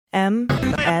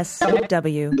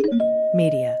MSW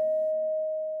Media.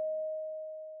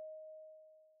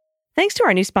 Thanks to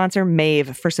our new sponsor,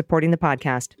 Mave, for supporting the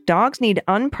podcast. Dogs need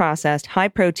unprocessed,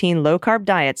 high-protein, low-carb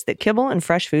diets that kibble and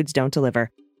fresh foods don't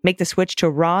deliver. Make the switch to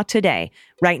raw today.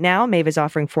 Right now, Mave is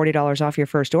offering $40 off your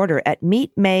first order at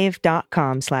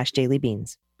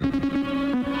meetmave.com/dailybeans.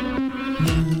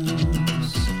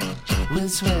 News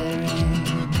with swearing.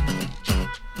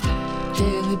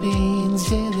 Daily beans,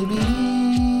 daily beans.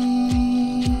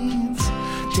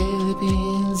 Daily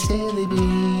beans, daily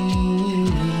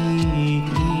beans.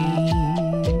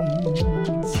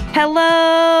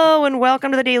 Hello, and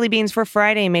welcome to the Daily Beans for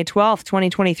Friday, May 12th,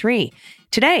 2023.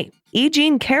 Today, E.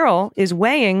 Jean Carroll is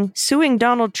suing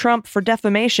Donald Trump for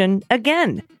defamation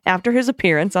again after his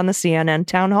appearance on the CNN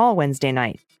town hall Wednesday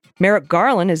night. Merrick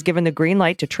Garland has given the green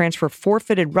light to transfer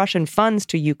forfeited Russian funds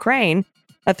to Ukraine.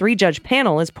 A 3-judge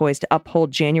panel is poised to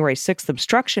uphold January 6th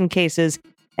obstruction cases,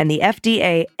 and the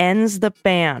FDA ends the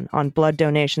ban on blood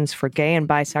donations for gay and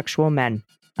bisexual men.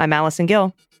 I'm Allison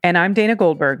Gill. And I'm Dana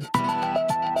Goldberg.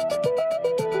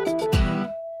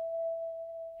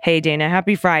 Hey, Dana.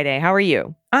 Happy Friday. How are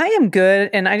you? I am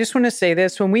good. And I just want to say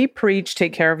this. When we preach,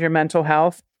 take care of your mental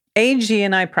health, AG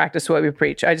and I practice what we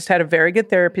preach. I just had a very good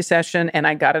therapy session and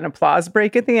I got an applause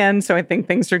break at the end. So I think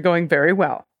things are going very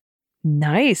well.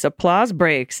 Nice. Applause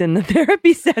breaks in the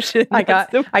therapy session. I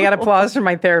got applause from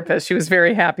my therapist. She was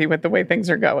very happy with the way things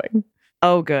are going.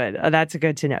 Oh, good. That's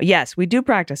good to know. Yes, we do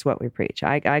practice what we preach.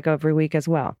 I go every week as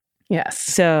well. Yes.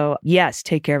 So, yes,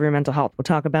 take care of your mental health. We'll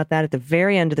talk about that at the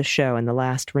very end of the show in the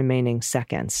last remaining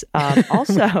seconds.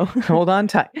 Also, hold on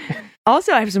tight.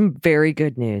 Also, I have some very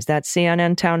good news. That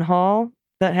CNN town hall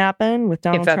that happened with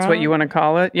Donald Trump. If that's what you want to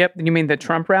call it. Yep. You mean the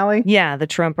Trump rally? Yeah, the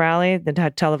Trump rally, the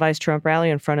televised Trump rally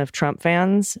in front of Trump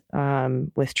fans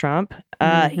with Trump.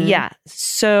 Yeah.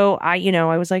 So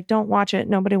I was like, don't watch it.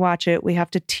 Nobody watch it. We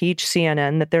have to teach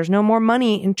CNN that there's no more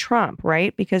money in Trump,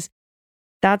 right? Because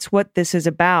that's what this is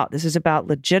about. This is about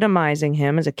legitimizing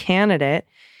him as a candidate,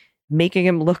 making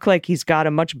him look like he's got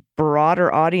a much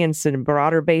broader audience and a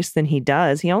broader base than he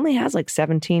does. He only has like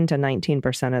 17 to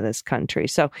 19% of this country.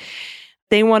 So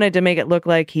they wanted to make it look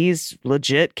like he's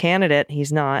legit candidate.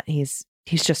 He's not. He's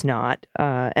just not.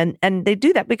 And they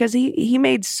do that because he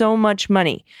made so much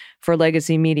money for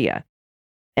legacy media.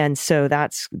 And so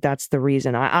that's the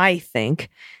reason I think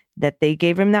that they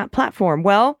gave him that platform.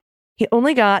 Well, he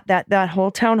only got that whole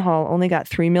town hall only got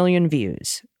 3 million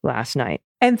views last night.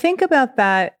 And think about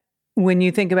that when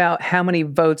you think about how many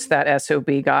votes that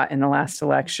SOB got in the last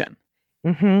election.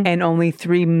 And only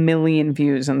 3 million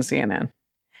views on CNN.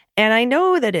 And I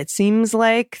know that it seems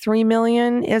like 3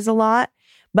 million is a lot,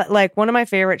 but like one of my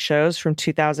favorite shows from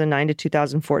 2009 to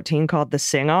 2014 called The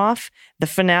Sing Off, the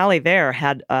finale there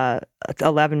had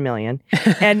 11 million.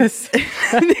 And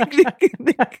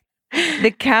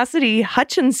the Cassidy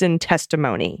Hutchinson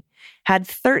testimony had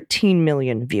 13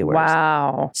 million viewers.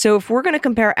 Wow. So if we're going to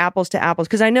compare apples to apples,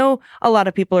 because I know a lot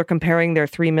of people are comparing their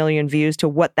 3 million views to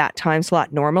what that time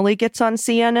slot normally gets on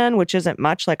CNN, which isn't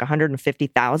much, like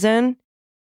 150,000.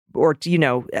 Or,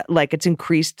 like it's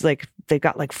increased, like they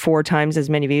got like 4 times as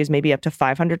many views, maybe up to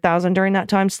 500,000 during that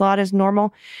time slot as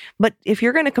normal. But if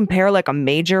you're going to compare like a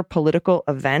major political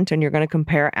event and you're going to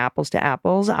compare apples to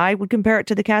apples, I would compare it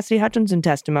to the Cassidy Hutchinson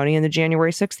testimony in the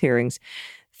January 6th hearings.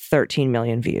 13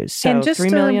 million views. So and just 3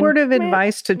 million, a word of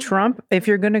advice to Trump, if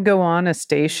you're going to go on a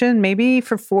station, maybe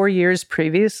for 4 years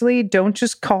previously, don't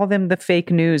just call them the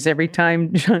fake news every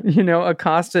time,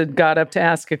 Acosta got up to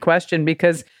ask a question,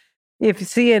 because if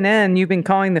CNN, you've been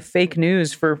calling the fake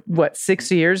news for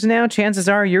 6 years now, chances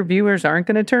are your viewers aren't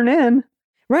going to turn in.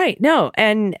 Right. No.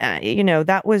 And,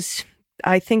 that was,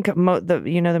 I think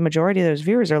the majority of those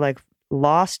viewers are like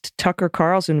lost Tucker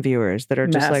Carlson viewers that are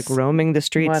just like roaming the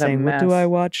streets saying, what do I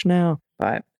watch now?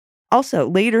 But also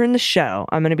later in the show,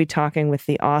 I'm going to be talking with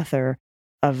the author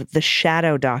of The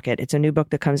Shadow Docket. It's a new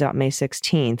book that comes out May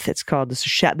 16th. It's called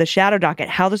The Shadow Docket,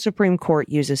 How the Supreme Court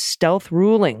Uses Stealth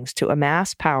Rulings to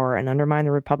Amass Power and Undermine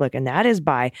the Republic. And that is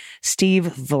by Steve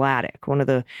Vladeck, one of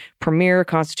the premier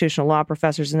constitutional law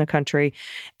professors in the country.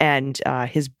 And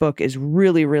his book is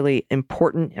really, really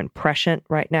important and prescient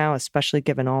right now, especially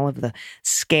given all of the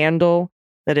scandal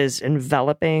that is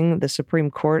enveloping the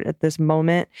Supreme Court at this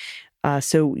moment.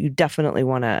 So you definitely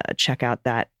want to check out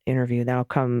that interview. That'll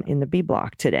come in the B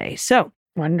block today. So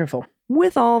wonderful.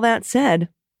 With all that said,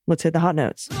 let's hit the hot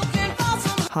notes.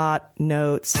 Hot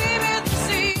notes.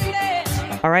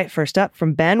 All right, first up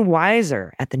from Ben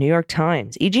Weiser at the New York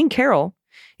Times. E. Jean Carroll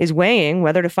is weighing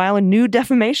whether to file a new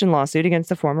defamation lawsuit against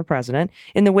the former president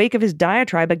in the wake of his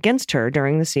diatribe against her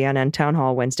during the CNN town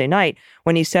hall Wednesday night,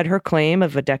 when he said her claim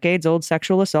of a decades-old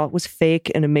sexual assault was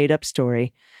fake and a made-up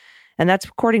story. And that's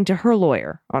according to her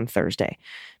lawyer on Thursday.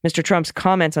 Mr. Trump's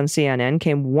comments on CNN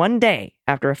came one day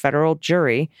after a federal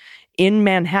jury in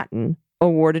Manhattan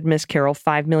awarded Ms. Carroll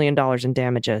 $5 million in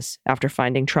damages after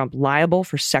finding Trump liable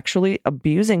for sexually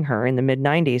abusing her in the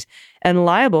mid-90s and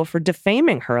liable for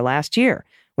defaming her last year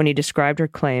when he described her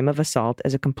claim of assault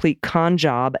as a complete con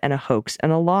job and a hoax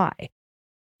and a lie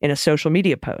in a social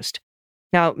media post.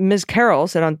 Now, Ms. Carroll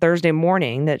said on Thursday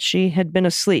morning that she had been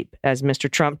asleep as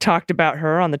Mr. Trump talked about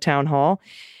her on the town hall.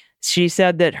 She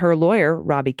said that her lawyer,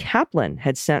 Robbie Kaplan,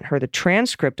 had sent her the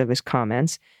transcript of his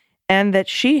comments and that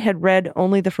she had read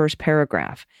only the first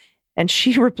paragraph. And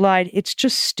she replied, "It's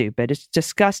just stupid. It's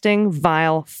disgusting,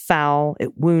 vile, foul.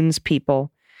 It wounds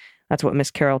people." That's what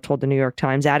Ms. Carroll told the New York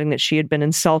Times, adding that she had been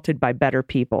insulted by better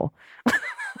people.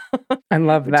 I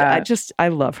love that. I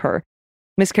love her.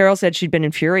 Ms. Carroll said she'd been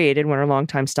infuriated when her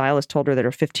longtime stylist told her that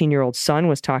her 15-year-old son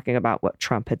was talking about what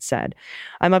Trump had said.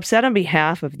 "I'm upset on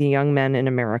behalf of the young men in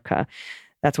America."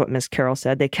 That's what Ms. Carroll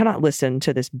said. "They cannot listen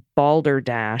to this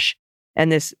balderdash and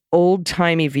this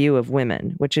old-timey view of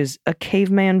women, which is a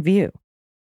caveman view."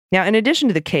 Now, in addition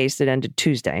to the case that ended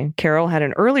Tuesday, Carroll had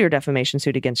an earlier defamation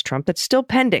suit against Trump that's still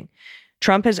pending.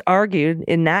 Trump has argued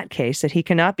in that case that he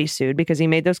cannot be sued because he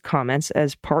made those comments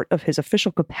as part of his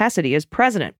official capacity as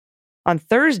president. On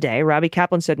Thursday, Robbie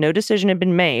Kaplan said no decision had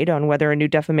been made on whether a new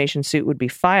defamation suit would be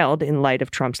filed in light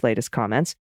of Trump's latest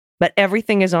comments. But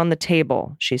everything is on the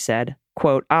table, she said,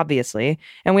 quote, "obviously,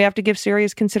 and we have to give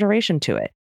serious consideration to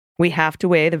it. We have to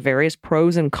weigh the various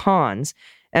pros and cons,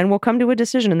 and we'll come to a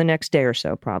decision in the next day or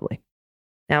so, probably."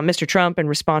 Now, Mr. Trump, in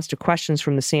response to questions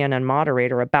from the CNN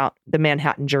moderator about the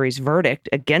Manhattan jury's verdict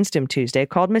against him Tuesday,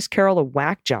 called Ms. Carroll a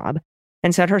whack job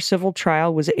and said her civil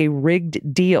trial was a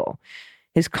rigged deal.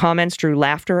 His comments drew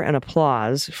laughter and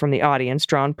applause from the audience,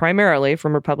 drawn primarily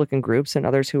from Republican groups and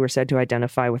others who were said to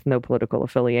identify with no political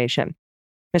affiliation.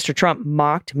 Mr. Trump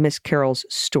mocked Ms. Carroll's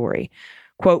story.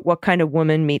 Quote, "What kind of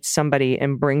woman meets somebody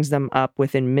and brings them up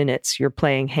within minutes? You're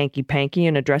playing hanky-panky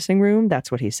in a dressing room?" That's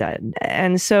what he said.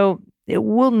 And so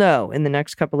we'll know in the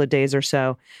next couple of days or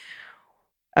so.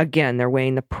 Again, they're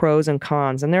weighing the pros and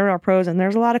cons, and there are pros and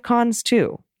there's a lot of cons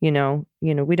too.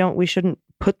 We shouldn't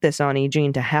put this on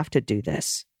Eugene to have to do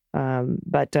this.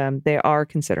 But they are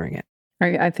considering it.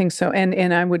 I think so.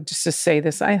 And I would just say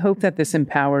this. I hope that this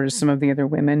empowers some of the other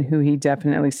women who he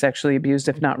definitely sexually abused,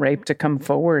 if not raped, to come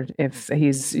forward. If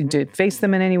he's did face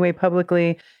them in any way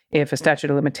publicly, if a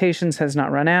statute of limitations has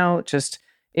not run out,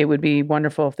 it would be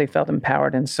wonderful if they felt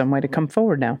empowered in some way to come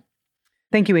forward now.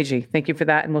 Thank you, AG. Thank you for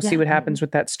that. And we'll see what happens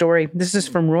with that story. This is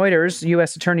from Reuters.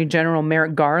 U.S. Attorney General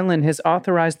Merrick Garland has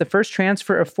authorized the first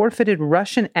transfer of forfeited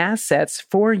Russian assets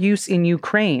for use in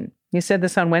Ukraine. He said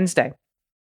this on Wednesday.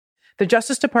 The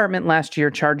Justice Department last year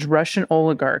charged Russian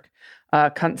oligarch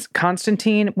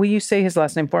Konstantin, will you say his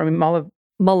last name for me?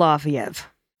 Malaviev.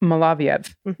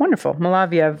 Wonderful.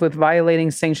 Malaviev with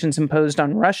violating sanctions imposed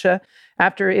on Russia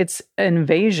after its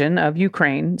invasion of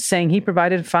Ukraine, saying he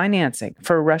provided financing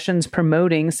for Russians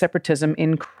promoting separatism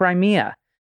in Crimea.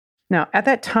 Now, at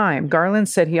that time, Garland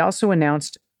said he also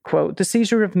announced, quote, "the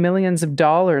seizure of millions of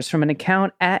dollars from an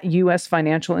account at U.S.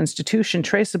 financial institution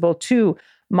traceable to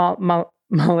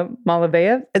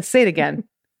Malaviev." Say it again.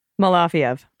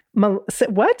 Malaviev.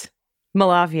 What?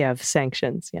 Malaviev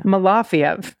sanctions. Yeah.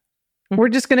 Malaviev. We're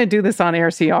just going to do this on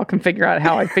air so y'all can figure out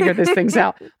how I figure these things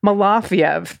out.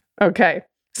 Malaviev. Okay.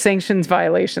 Sanctions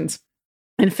violations.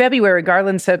 In February,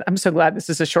 Garland said, I'm so glad this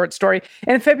is a short story.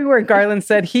 In February, Garland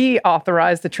said he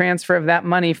authorized the transfer of that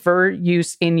money for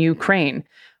use in Ukraine.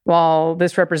 While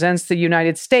this represents the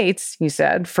United States, he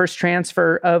said, first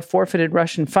transfer of forfeited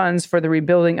Russian funds for the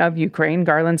rebuilding of Ukraine,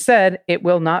 Garland said, it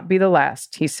will not be the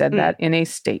last. He said that in a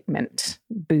statement.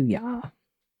 Booyah.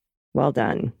 Well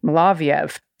done.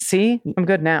 Malaviev. See, I'm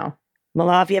good now.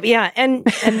 Malaviev. Yeah. And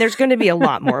there's going to be a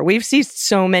lot more. We've seen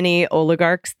so many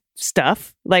oligarchs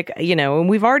stuff, and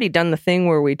we've already done the thing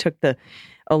where we took the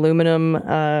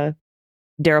aluminum,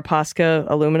 Deripaska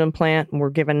aluminum plant, and we're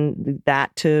giving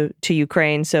that to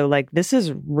Ukraine. So this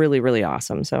is really, really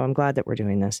awesome. So I'm glad that we're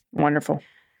doing this. Wonderful.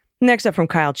 Next up from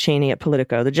Kyle Cheney at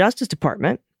Politico, the Justice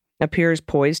Department appears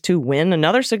poised to win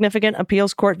another significant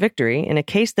appeals court victory in a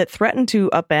case that threatened to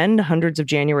upend hundreds of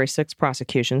January 6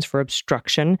 prosecutions for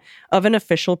obstruction of an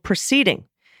official proceeding.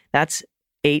 That's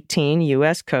 18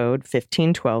 U.S. Code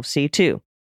 1512C2.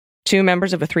 Two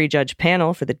members of a 3-judge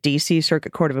panel for the D.C.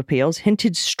 Circuit Court of Appeals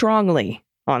hinted strongly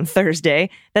on Thursday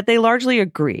that they largely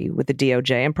agree with the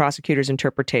DOJ and prosecutors'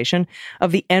 interpretation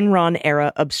of the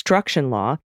Enron-era obstruction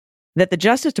law that the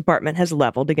Justice Department has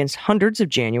leveled against hundreds of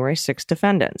January 6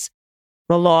 defendants.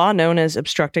 The law, known as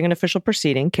obstructing an official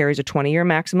proceeding, carries a 20-year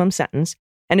maximum sentence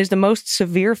and is the most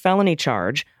severe felony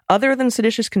charge, other than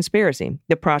seditious conspiracy,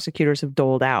 that prosecutors have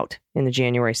doled out in the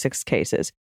January 6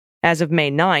 cases. As of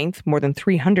May 9th, more than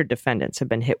 300 defendants have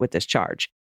been hit with this charge.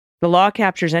 The law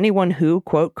captures anyone who,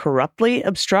 quote, corruptly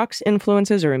obstructs,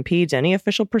 influences, or impedes any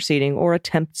official proceeding or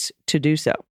attempts to do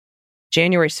so.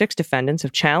 January 6 defendants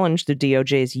have challenged the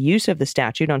DOJ's use of the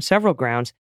statute on several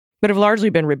grounds, but have largely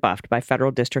been rebuffed by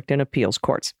federal district and appeals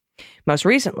courts. Most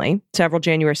recently, several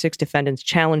January 6 defendants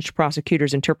challenged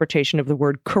prosecutors' interpretation of the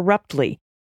word corruptly,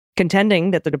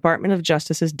 contending that the Department of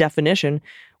Justice's definition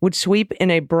would sweep in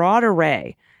a broad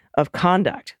array of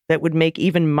conduct that would make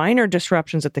even minor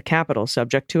disruptions at the Capitol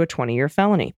subject to a 20-year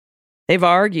felony. They've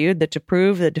argued that to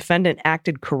prove the defendant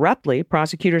acted corruptly,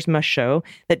 prosecutors must show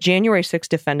that January 6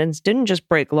 defendants didn't just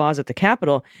break laws at the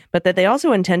Capitol, but that they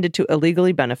also intended to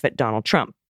illegally benefit Donald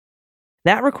Trump.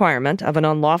 That requirement of an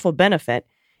unlawful benefit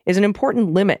is an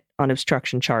important limit on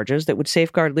obstruction charges that would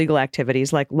safeguard legal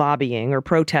activities like lobbying or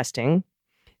protesting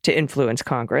to influence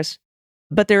Congress.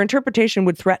 But their interpretation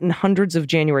would threaten hundreds of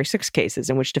January 6 cases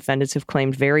in which defendants have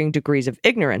claimed varying degrees of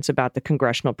ignorance about the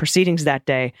congressional proceedings that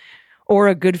day, or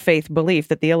a good faith belief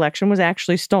that the election was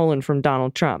actually stolen from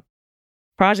Donald Trump.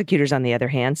 Prosecutors, on the other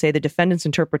hand, say the defendant's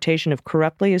interpretation of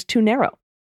corruptly is too narrow.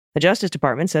 The Justice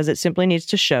Department says it simply needs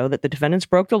to show that the defendants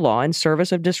broke the law in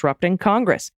service of disrupting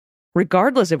Congress,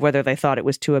 regardless of whether they thought it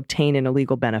was to obtain an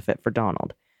illegal benefit for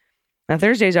Donald. Now,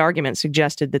 Thursday's argument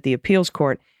suggested that the appeals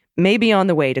court may be on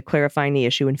the way to clarifying the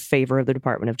issue in favor of the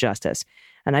Department of Justice.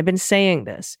 And I've been saying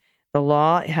this. The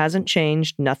law hasn't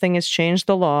changed. Nothing has changed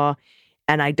the law,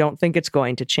 and I don't think it's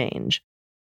going to change.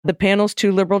 The panel's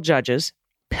two liberal judges,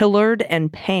 Pillard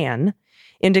and Pan,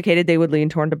 indicated they would lean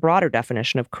toward a broader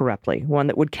definition of corruptly, one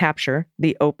that would capture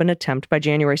the open attempt by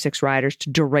January 6 rioters to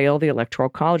derail the Electoral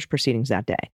College proceedings that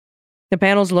day. The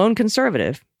panel's lone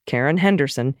conservative, Karen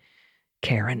Henderson,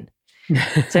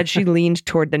 said she leaned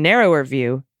toward the narrower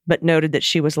view, but noted that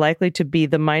she was likely to be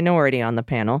the minority on the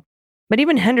panel. But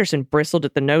even Henderson bristled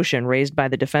at the notion raised by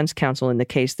the defense counsel in the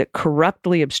case that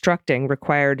corruptly obstructing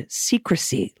required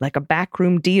secrecy, like a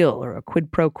backroom deal or a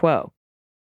quid pro quo.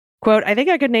 Quote, I think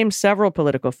I could name several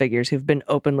political figures who've been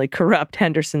openly corrupt,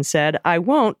 Henderson said. I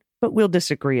won't, but we'll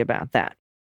disagree about that.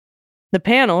 The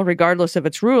panel, regardless of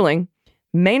its ruling,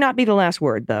 may not be the last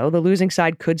word, though. The losing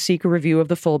side could seek a review of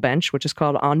the full bench, which is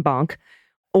called en banc,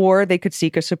 or they could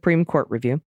seek a Supreme Court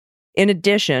review. In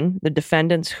addition, the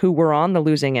defendants who were on the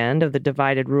losing end of the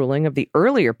divided ruling of the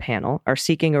earlier panel are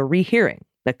seeking a rehearing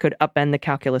that could upend the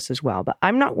calculus as well. But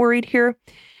I'm not worried here.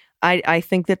 I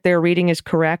think that their reading is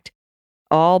correct.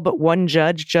 All but one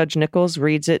judge, Judge Nichols,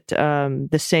 reads it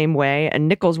the same way. And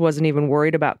Nichols wasn't even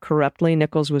worried about corruptly.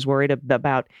 Nichols was worried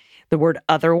about the word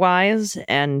otherwise.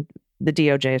 And the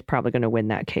DOJ is probably going to win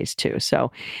that case too.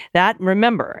 So that,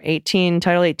 remember,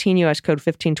 Title 18 U.S. Code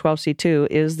 1512C2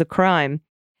 is the crime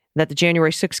that the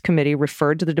January 6th committee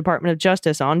referred to the Department of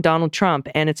Justice on Donald Trump.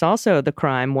 And it's also the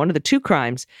crime, one of the two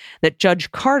crimes, that Judge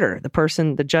Carter,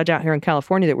 the judge out here in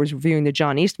California that was reviewing the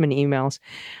John Eastman emails,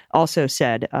 also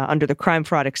said under the crime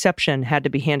fraud exception had to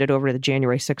be handed over to the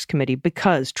January 6th committee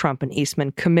because Trump and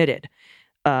Eastman committed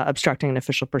obstructing an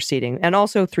official proceeding, and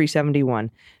also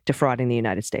 371, defrauding the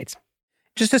United States.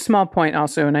 Just a small point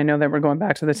also, and I know that we're going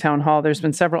back to the town hall. There's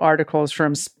been several articles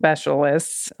from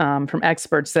specialists, from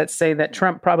experts that say that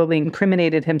Trump probably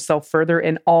incriminated himself further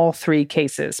in all three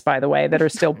cases, by the way, that are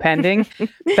still pending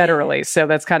federally. So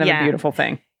that's kind of a beautiful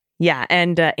thing. Yeah.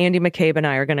 And Andy McCabe and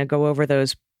I are going to go over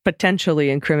those potentially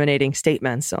incriminating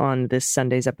statements on this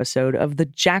Sunday's episode of the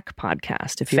Jack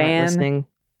podcast. If you aren't listening,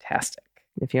 fantastic.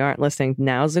 If you aren't listening,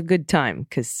 now's a good time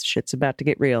because shit's about to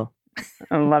get real.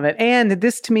 I love it. And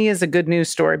this, to me, is a good news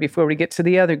story before we get to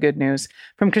the other good news.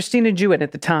 From Christina Jewett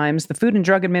at The Times, the Food and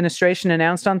Drug Administration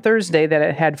announced on Thursday that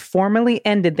it had formally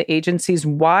ended the agency's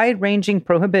wide-ranging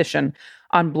prohibition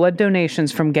on blood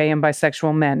donations from gay and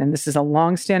bisexual men. And this is a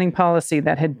long-standing policy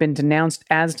that had been denounced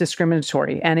as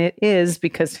discriminatory. And it is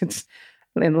because it's,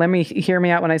 and hear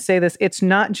me out when I say this, it's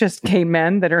not just gay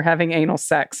men that are having anal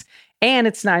sex. And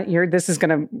it's not, this is going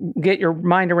to get your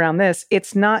mind around this.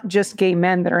 It's not just gay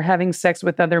men that are having sex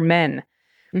with other men.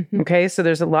 Mm-hmm. Okay, so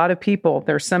there's a lot of people.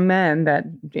 There's some men that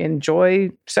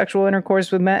enjoy sexual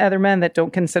intercourse with other men that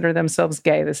don't consider themselves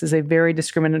gay. This is a very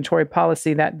discriminatory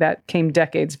policy that came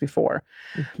decades before.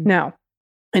 Mm-hmm. Now,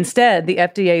 instead, the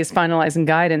FDA is finalizing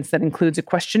guidance that includes a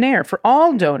questionnaire for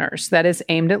all donors that is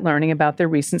aimed at learning about their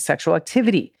recent sexual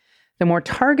activity. The more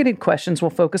targeted questions will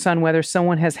focus on whether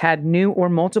someone has had new or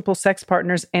multiple sex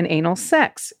partners and anal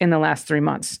sex in the last 3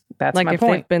 months. That's like my if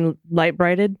point. they've been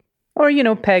light-brighted? Or,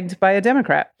 pegged by a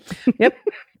Democrat. Yep.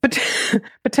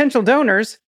 Potential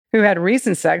donors who had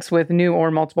recent sex with new or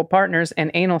multiple partners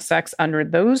and anal sex under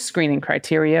those screening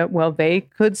criteria, well, they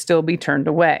could still be turned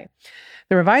away.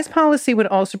 The revised policy would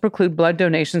also preclude blood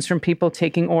donations from people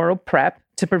taking oral PrEP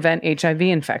to prevent HIV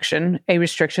infection, a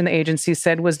restriction the agency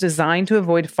said was designed to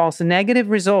avoid false negative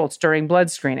results during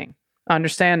blood screening.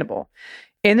 Understandable.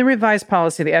 In the revised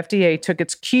policy, the FDA took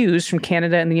its cues from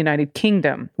Canada and the United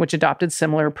Kingdom, which adopted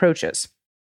similar approaches.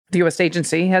 The U.S.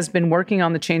 agency has been working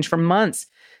on the change for months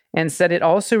and said it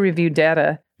also reviewed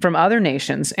data from other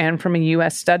nations and from a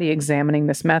U.S. study examining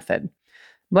this method.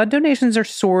 Blood donations are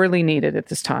sorely needed at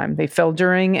this time. They fell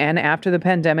during and after the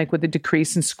pandemic with a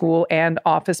decrease in school and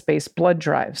office-based blood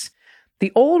drives.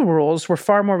 The old rules were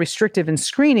far more restrictive in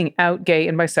screening out gay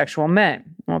and bisexual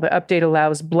men. Well, the update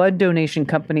allows blood donation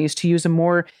companies to use a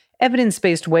more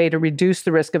evidence-based way to reduce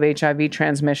the risk of HIV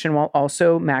transmission while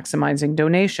also maximizing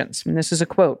donations. And this is a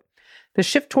quote. The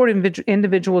shift toward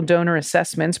individual donor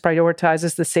assessments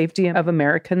prioritizes the safety of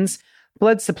Americans'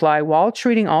 blood supply while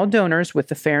treating all donors with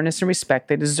the fairness and respect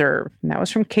they deserve. And that was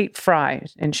from Kate Fry,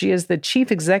 and she is the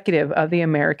chief executive of the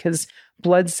America's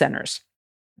Blood Centers.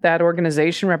 That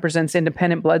organization represents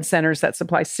independent blood centers that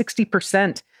supply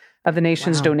 60% of the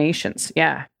nation's donations.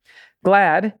 Yeah.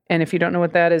 GLAAD, and if you don't know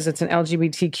what that is, it's an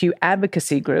LGBTQ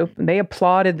advocacy group. They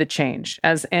applauded the change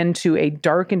as end to a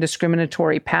dark and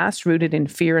discriminatory past rooted in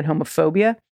fear and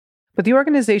homophobia. But the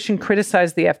organization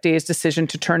criticized the FDA's decision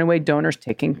to turn away donors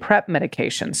taking PrEP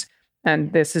medications.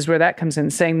 And this is where that comes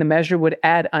in, saying the measure would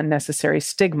add unnecessary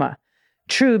stigma.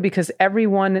 True, because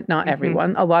not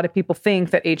everyone, a lot of people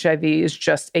think that HIV is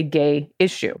just a gay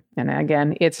issue. And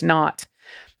again, it's not.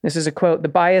 This is a quote, the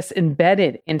bias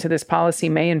embedded into this policy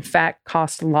may in fact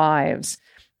cost lives.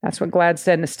 That's what GLAAD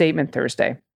said in a statement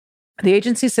Thursday. The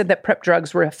agency said that PrEP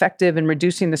drugs were effective in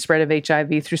reducing the spread of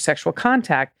HIV through sexual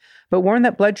contact, but warned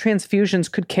that blood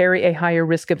transfusions could carry a higher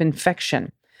risk of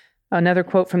infection. Another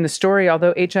quote from the story,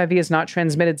 although HIV is not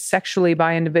transmitted sexually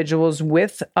by individuals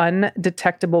with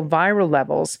undetectable viral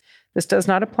levels, this does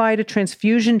not apply to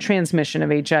transfusion transmission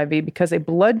of HIV because a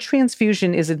blood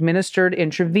transfusion is administered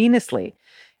intravenously,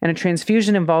 and a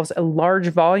transfusion involves a large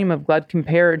volume of blood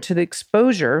compared to the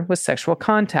exposure with sexual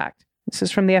contact. This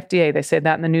is from the FDA. They said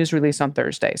that in the news release on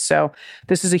Thursday. So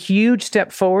this is a huge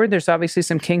step forward. There's obviously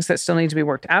some kinks that still need to be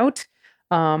worked out.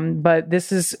 But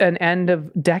this is an end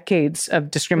of decades of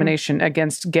discrimination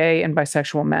against gay and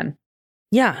bisexual men.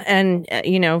 Yeah. And,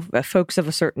 folks of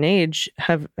a certain age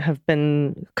have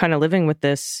been kind of living with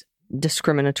this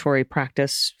discriminatory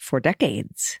practice for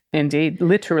decades. Indeed.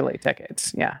 Literally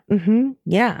decades. Yeah. Mm-hmm.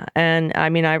 Yeah. And I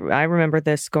mean, I remember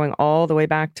this going all the way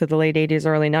back to the late 80s,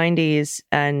 early 90s.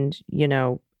 And,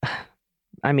 the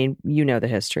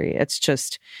history. It's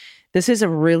just, this is a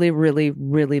really, really,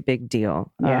 really big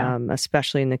deal,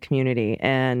 especially in the community.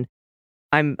 And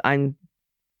I'm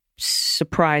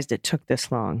surprised it took this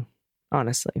long,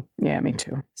 honestly. Yeah, me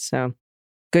too. So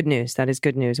good news. That is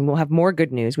good news. And we'll have more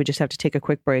good news. We just have to take a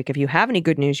quick break. If you have any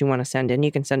good news you want to send in,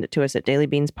 you can send it to us at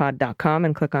dailybeanspod.com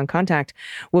and click on contact.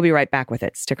 We'll be right back with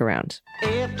it. Stick around.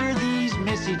 After these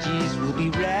messages, we'll be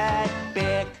right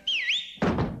back.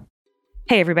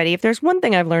 Hey, everybody. If there's one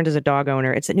thing I've learned as a dog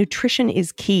owner, it's that nutrition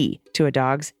is key to a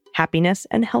dog's happiness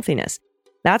and healthiness.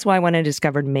 That's why when I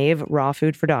discovered Maeve Raw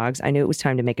Food for Dogs, I knew it was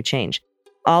time to make a change.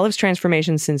 Olive's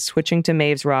transformation since switching to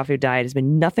Maeve's raw food diet has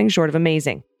been nothing short of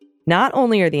amazing. Not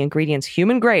only are the ingredients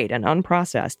human grade and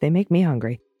unprocessed, they make me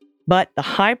hungry, but the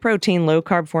high protein, low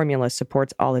carb formula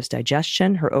supports Olive's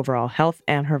digestion, her overall health,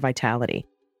 and her vitality.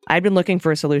 I've been looking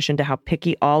for a solution to how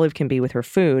picky Olive can be with her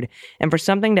food, and for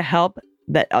something to help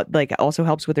that also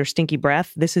helps with her stinky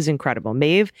breath. This is incredible.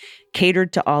 Maeve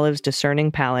catered to Olive's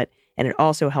discerning palate, and it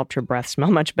also helped her breath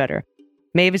smell much better.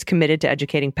 Maeve is committed to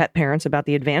educating pet parents about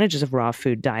the advantages of raw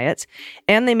food diets,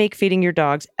 and they make feeding your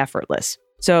dogs effortless.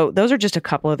 So those are just a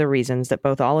couple of the reasons that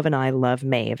both Olive and I love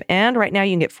Maeve. And right now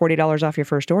you can get $40 off your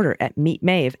first order at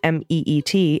meetmaeve,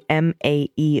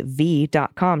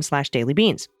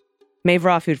 meetmaev.com/dailybeans. Maeve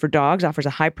Raw Food for Dogs offers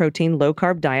a high-protein,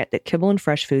 low-carb diet that kibble and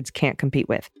fresh foods can't compete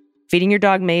with. Feeding your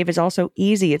dog Maeve is also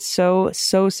easy. It's so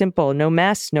simple. No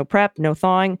mess, no prep, no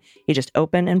thawing. You just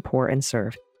open and pour and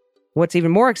serve. What's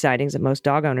even more exciting is that most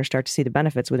dog owners start to see the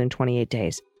benefits within 28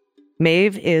 days.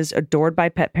 Maeve is adored by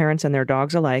pet parents and their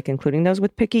dogs alike, including those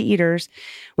with picky eaters,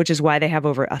 which is why they have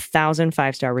over 1,000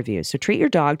 five-star reviews. So treat your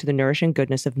dog to the nourishing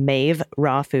goodness of Maeve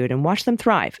raw food and watch them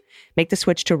thrive. Make the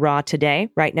switch to raw today.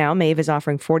 Right now, Maeve is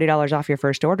offering $40 off your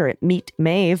first order at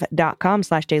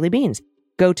meetmaeve.com/dailybeans.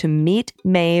 Go to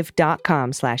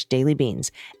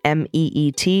meetmaeve.com/dailybeans,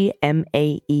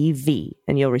 MEETMAEV,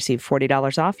 and you'll receive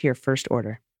 $40 off your first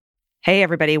order. Hey,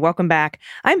 everybody. Welcome back.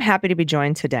 I'm happy to be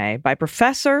joined today by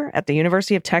professor at the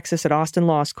University of Texas at Austin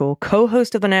Law School,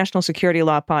 co-host of the National Security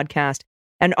Law podcast,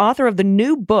 and author of the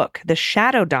new book, The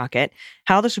Shadow Docket,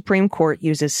 How the Supreme Court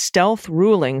Uses Stealth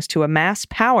Rulings to Amass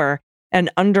Power and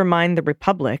Undermine the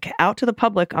Republic, out to the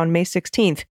public on May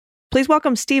 16th. Please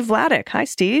welcome Steve Vladeck. Hi,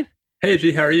 Steve. Hey,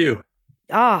 G, how are you?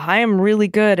 I am really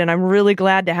good, and I'm really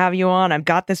glad to have you on. I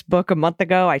got this book a month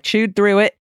ago. I chewed through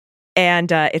it.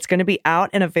 And it's going to be out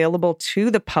and available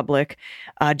to the public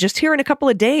just here in a couple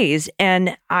of days.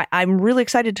 And I'm really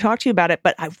excited to talk to you about it.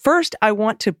 But first, I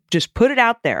want to just put it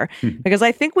out there because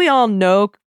I think we all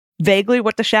know vaguely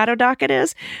what the shadow docket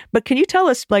is. But can you tell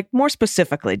us, like, more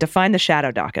specifically, define the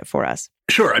shadow docket for us?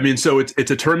 Sure. I mean, so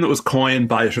it's a term that was coined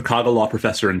by a Chicago law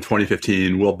professor in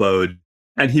 2015, Will Bode.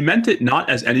 And he meant it not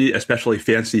as any especially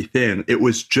fancy thing. It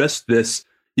was just this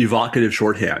evocative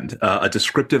shorthand, a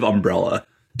descriptive umbrella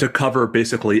to cover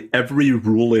basically every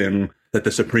ruling that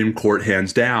the Supreme Court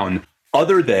hands down,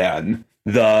 other than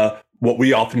what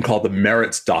we often call the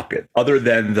merits docket, other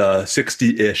than the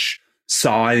 60-ish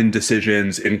signed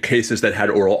decisions in cases that had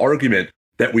oral argument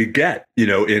that we get,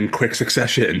 in quick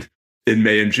succession in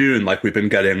May and June, like we've been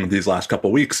getting these last couple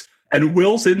of weeks. And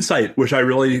Will's insight, which I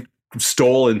really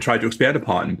stole and tried to expand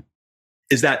upon,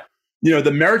 is that,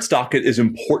 the merits docket is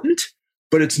important,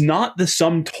 but it's not the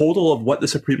sum total of what the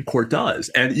Supreme Court does.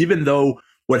 And even though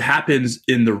what happens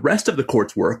in the rest of the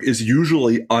court's work is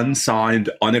usually unsigned,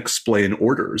 unexplained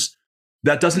orders,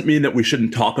 that doesn't mean that we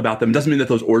shouldn't talk about them. It doesn't mean that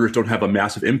those orders don't have a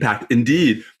massive impact.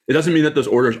 Indeed, it doesn't mean that those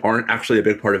orders aren't actually a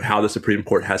big part of how the Supreme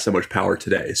Court has so much power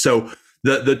today. So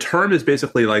the term is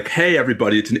basically like, hey,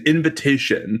 everybody, it's an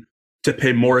invitation to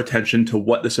pay more attention to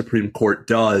what the Supreme Court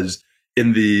does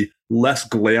in the less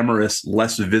glamorous,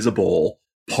 less visible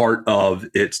part of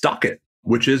its docket,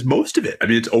 which is most of it. I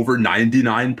mean, it's over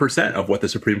 99% of what the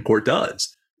Supreme Court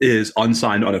does is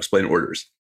unsigned, unexplained orders.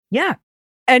 Yeah.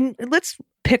 And let's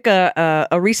pick a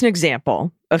recent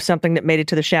example of something that made it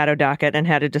to the shadow docket and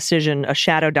had a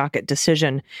shadow docket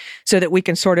decision, so that we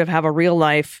can sort of have a real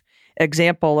life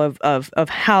example of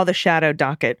how the shadow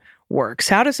docket works.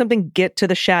 How does something get to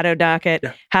the shadow docket?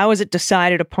 Yeah. How is it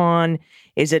decided upon?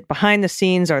 Is it behind the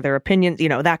scenes? Are there opinions?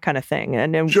 That kind of thing.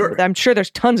 And sure. I'm sure there's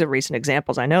tons of recent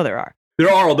examples. I know there are.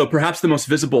 There are, although perhaps the most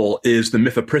visible is the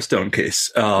Mifepristone case,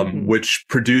 which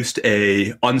produced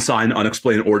a unsigned,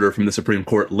 unexplained order from the Supreme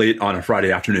Court late on a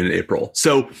Friday afternoon in April.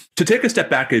 So to take a step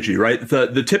back, AG, right,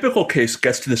 the typical case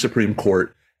gets to the Supreme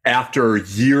Court after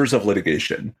years of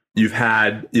litigation. You've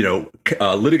had,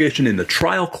 litigation in the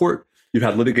trial court. You've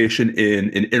had litigation in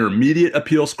an intermediate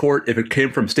appeals court. If it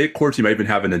came from state courts, you might even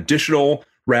have an additional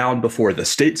round before the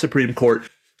state Supreme Court,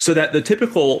 so that the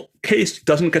typical case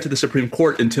doesn't get to the Supreme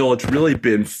Court until it's really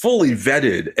been fully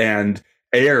vetted and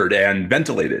aired and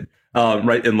ventilated,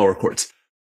 right, in lower courts.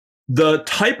 The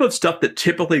type of stuff that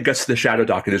typically gets to the shadow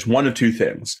docket is one of two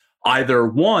things. Either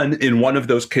one, in one of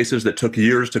those cases that took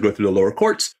years to go through the lower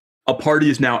courts, a party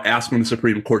is now asking the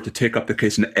Supreme Court to take up the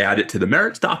case and add it to the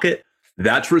merits docket.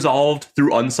 That's resolved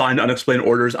through unsigned, unexplained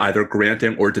orders, either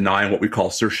granting or denying what we call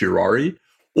certiorari.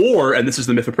 Or, and this is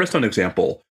the Mifepristone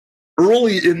example,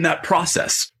 early in that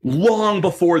process, long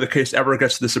before the case ever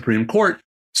gets to the Supreme Court,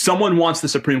 someone wants the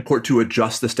Supreme Court to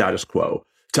adjust the status quo,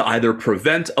 to either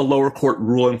prevent a lower court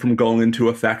ruling from going into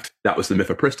effect, that was the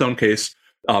Mifepristone case,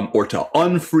 or to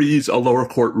unfreeze a lower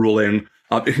court ruling.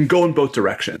 It can go in both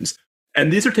directions.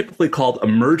 And these are typically called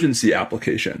emergency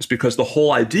applications, because the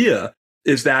whole idea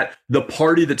is that the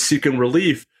party that's seeking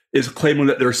relief is claiming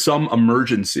that there's some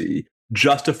emergency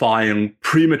justifying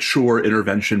premature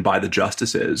intervention by the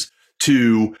justices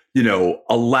to,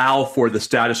 allow for the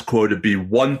status quo to be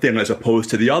one thing as opposed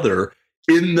to the other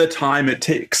in the time it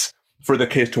takes for the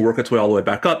case to work its way all the way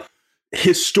back up.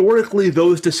 Historically,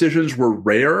 those decisions were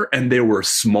rare and they were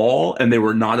small and they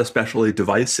were not especially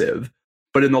divisive.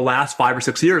 But in the last 5 or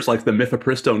 6 years, like the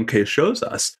Mifepristone case shows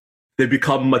us, they've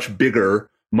become much bigger,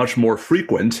 much more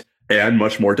frequent, and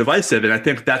much more divisive. And I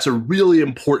think that's a really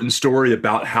important story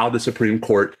about how the Supreme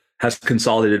Court has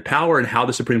consolidated power and how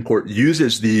the Supreme Court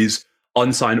uses these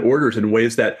unsigned orders in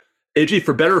ways that, AG,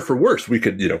 for better or for worse, we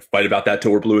could, fight about that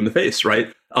till we're blue in the face,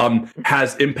 right?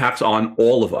 Has impacts on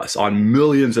all of us, on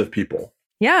millions of people.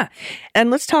 Yeah.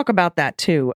 And let's talk about that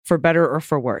too, for better or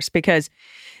for worse, because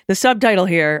the subtitle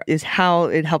here is how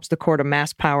it helps the court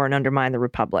amass power and undermine the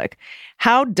republic.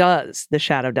 How does the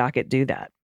shadow docket do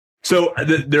that? So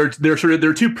there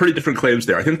are two pretty different claims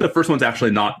there. I think the first one's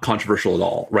actually not controversial at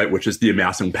all, right? Which is the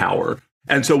amassing power.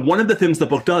 And so one of the things the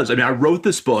book does, I mean, I wrote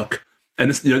this book,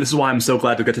 and this is why I'm so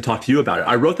glad to get to talk to you about it.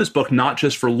 I wrote this book not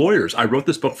just for lawyers. I wrote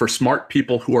this book for smart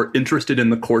people who are interested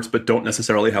in the courts but don't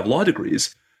necessarily have law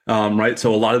degrees, right?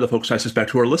 So a lot of the folks I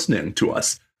suspect who are listening to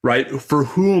us, right, for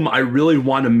whom I really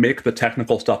want to make the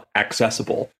technical stuff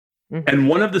accessible. Mm-hmm. And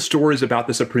one of the stories about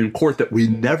the Supreme Court that we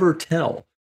never tell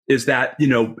is that,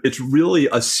 it's really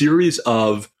a series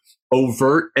of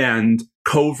overt and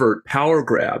covert power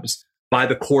grabs by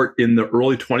the court in the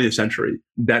early 20th century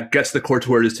that gets the court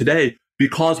to where it is today.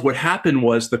 Because what happened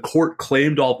was the court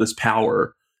claimed all this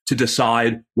power to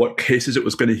decide what cases it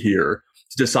was going to hear,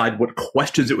 to decide what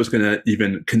questions it was going to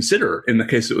even consider in the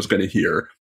case it was going to hear.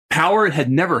 Power it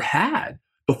had never had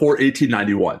before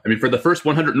 1891. I mean, for the first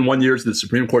 101 years the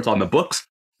Supreme Court's on the books,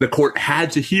 the court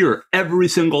had to hear every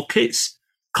single case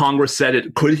Congress said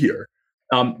it could hear.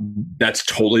 That's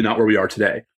totally not where we are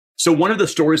today. So one of the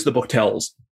stories the book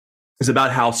tells is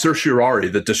about how certiorari,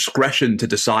 the discretion to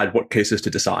decide what cases to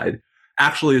decide,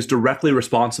 actually is directly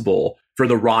responsible for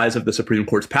the rise of the Supreme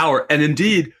Court's power. And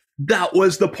indeed, that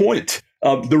was the point.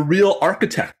 The real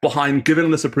architect behind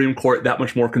giving the Supreme Court that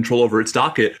much more control over its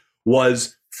docket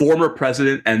was former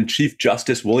President and Chief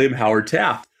Justice William Howard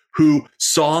Taft, who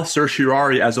saw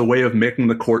certiorari as a way of making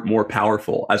the court more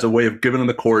powerful, as a way of giving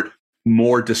the court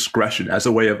more discretion, as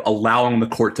a way of allowing the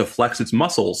court to flex its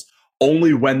muscles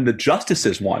only when the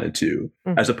justices wanted to,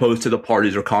 as opposed to the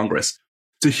parties or Congress.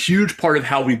 It's a huge part of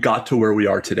how we got to where we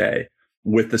are today,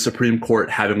 with the Supreme Court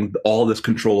having all this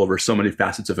control over so many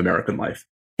facets of American life.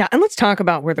 Yeah, and let's talk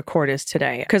about where the court is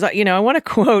today. Because, I want to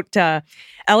quote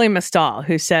Elie Mystal,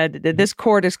 who said that this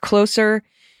court is closer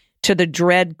to the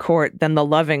dread court than the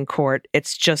loving court.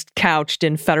 It's just couched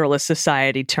in Federalist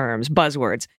Society terms,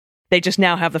 buzzwords. They just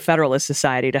now have the Federalist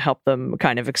Society to help them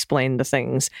kind of explain the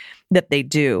things that they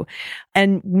do.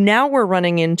 And now we're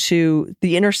running into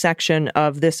the intersection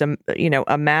of this,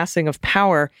 amassing of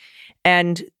power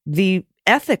and the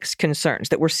ethics concerns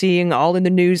that we're seeing all in the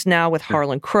news now with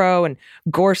Harlan Crow and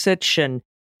Gorsuch and,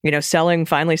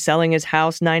 finally selling his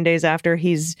house 9 days after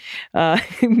he's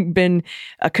been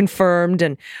confirmed.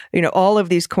 And, all of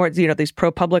these courts, these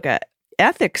pro-public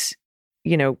ethics,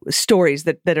 stories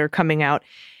that are coming out.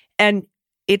 And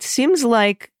it seems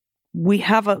like we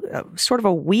have a sort of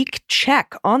a weak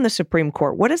check on the Supreme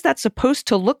Court. What is that supposed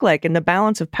to look like in the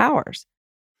balance of powers?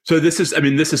 So this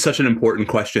is such an important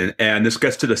question. And this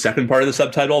gets to the second part of the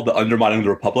subtitle, the undermining the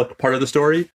republic part of the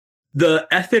story. The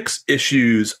ethics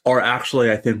issues are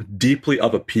actually, I think, deeply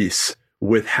of a piece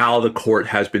with how the court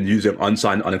has been using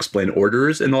unsigned, unexplained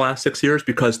orders in the last 6 years,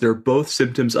 because they're both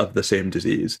symptoms of the same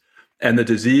disease. And the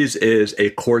disease is a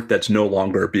court that's no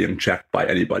longer being checked by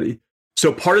anybody.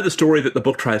 So part of the story that the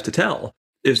book tries to tell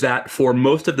is that for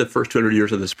most of the first 200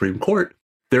 years of the Supreme Court,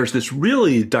 there's this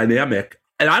really dynamic,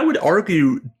 and I would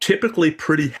argue typically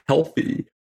pretty healthy,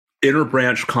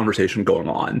 interbranch conversation going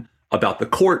on about the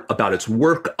court, about its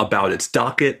work, about its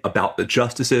docket, about the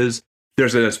justices.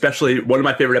 There's especially one of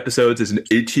my favorite episodes is in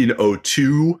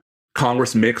 1802.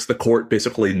 Congress makes the court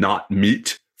basically not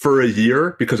meet for a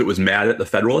year because it was mad at the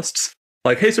Federalists.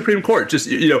 Like, hey, Supreme Court, just,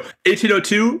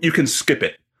 1802, you can skip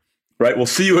it, right? We'll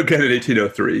see you again in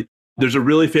 1803. There's a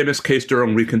really famous case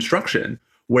during Reconstruction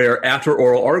where after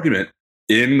oral argument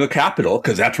in the Capitol,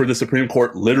 because that's where the Supreme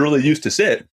Court literally used to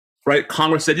sit, right?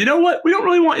 Congress said, you know what? We don't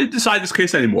really want you to decide this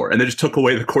case anymore. And they just took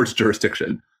away the court's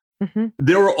jurisdiction. Mm-hmm.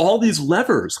 There were all these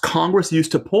levers Congress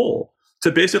used to pull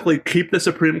to basically keep the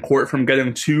Supreme Court from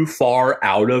getting too far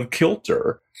out of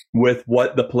kilter with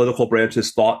what the political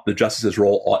branches thought the justice's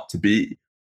role ought to be.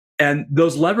 And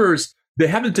those levers, they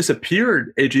haven't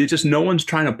disappeared, AG. It's just no one's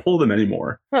trying to pull them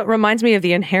anymore. Well, it reminds me of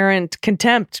the inherent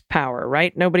contempt power,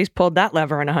 right? Nobody's pulled that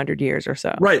lever in 100 years or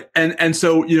so. Right. And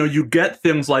so, you get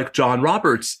things like John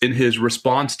Roberts in his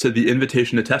response to the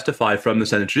invitation to testify from the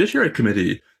Senate Judiciary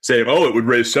Committee saying, it would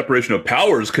raise separation of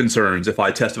powers concerns if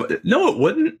I testify. No, it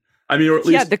wouldn't. I mean, or at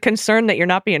least, the concern that you're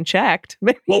not being checked.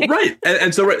 Well, right.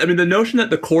 And so, right. I mean, the notion that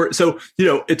the court, so,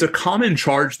 it's a common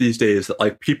charge these days that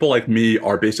like people like me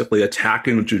are basically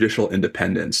attacking judicial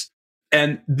independence.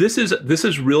 And this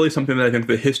is really something that I think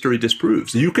the history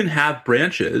disproves. You can have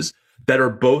branches that are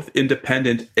both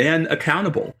independent and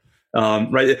accountable,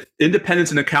 right?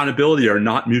 Independence and accountability are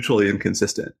not mutually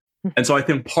inconsistent. And so I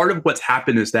think part of what's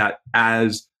happened is that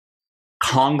as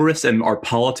Congress and our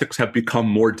politics have become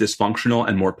more dysfunctional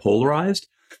and more polarized,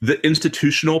 the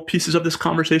institutional pieces of this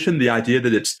conversation, the idea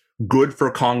that it's good for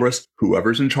Congress,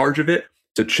 whoever's in charge of it,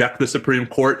 to check the Supreme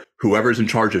Court, whoever's in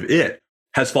charge of it,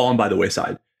 has fallen by the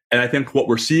wayside. And I think what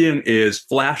we're seeing is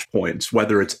flashpoints,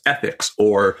 whether it's ethics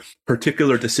or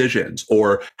particular decisions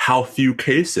or how few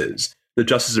cases the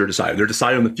justices are deciding. They're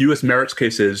deciding on the fewest merits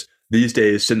cases these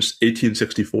days since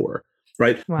 1864,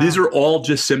 right? Wow. These are all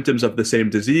just symptoms of the same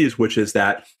disease, which is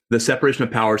that the separation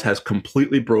of powers has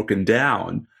completely broken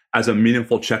down as a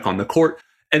meaningful check on the court.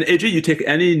 And AJ, you take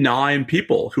any 9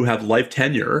 people who have life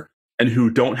tenure and who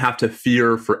don't have to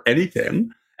fear for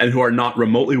anything and who are not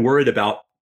remotely worried about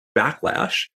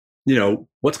backlash,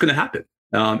 what's going to happen?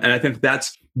 And I think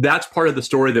that's part of the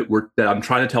story that I'm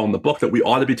trying to tell in the book, that we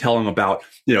ought to be telling about.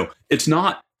 It's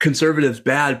not conservatives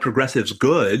bad, progressives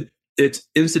good. It's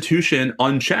institution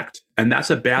unchecked, and that's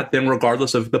a bad thing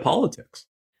regardless of the politics.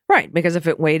 Right, because if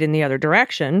it weighed in the other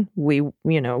direction, we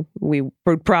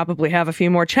would probably have a few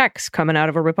more checks coming out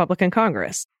of a Republican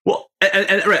Congress. Well,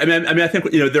 and right. I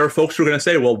think there are folks who are going to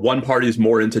say, well, one party is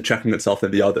more into checking itself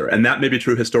than the other, and that may be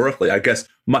true historically. I guess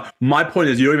my point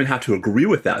is, you don't even have to agree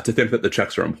with that to think that the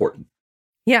checks are important.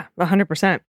 Yeah,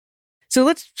 100%. So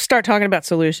let's start talking about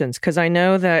solutions, because I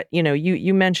know that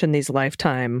you mentioned these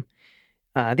lifetime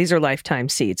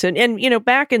seats, and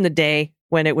back in the day,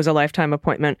 when it was a lifetime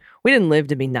appointment, we didn't live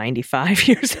to be 95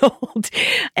 years old.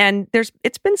 And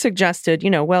it's been suggested,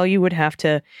 you would have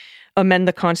to amend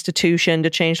the Constitution to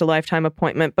change the lifetime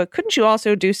appointment, but couldn't you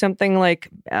also do something like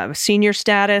senior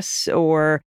status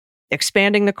or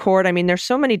expanding the court? I mean, there's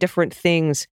so many different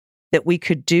things that we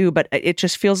could do, but it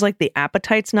just feels like the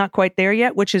appetite's not quite there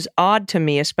yet, which is odd to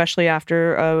me, especially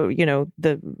after,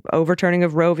 the overturning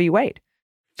of Roe v. Wade.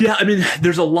 Yeah, I mean,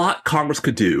 there's a lot Congress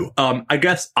could do. I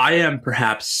guess I am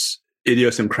perhaps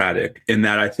idiosyncratic in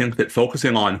that I think that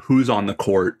focusing on who's on the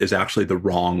court is actually the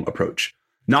wrong approach.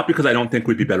 Not because I don't think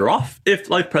we'd be better off if,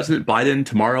 like President Biden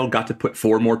tomorrow, got to put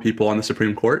 4 more people on the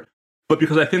Supreme Court, but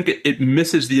because I think it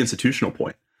misses the institutional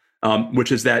point,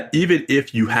 which is that even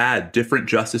if you had different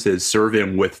justices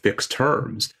serving with fixed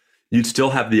terms, you'd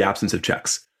still have the absence of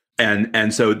checks.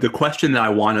 And so the question that I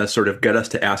want to sort of get us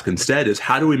to ask instead is,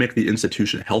 how do we make the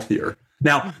institution healthier?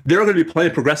 Now, there are going to be plenty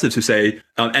of progressives who say,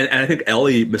 and I think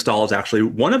Elie Mystal is actually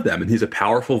one of them, and he's a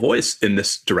powerful voice in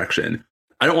this direction.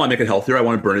 I don't want to make it healthier. I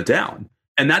want to burn it down.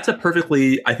 And that's a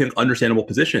perfectly, I think, understandable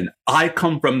position. I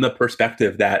come from the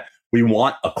perspective that we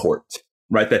want a court,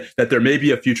 right? That there may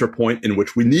be a future point in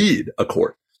which we need a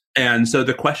court. And so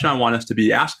the question I want us to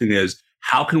be asking is,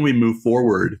 how can we move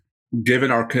forward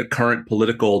given our current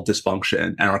political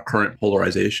dysfunction and our current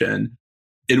polarization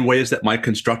in ways that might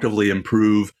constructively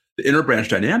improve the interbranch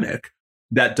dynamic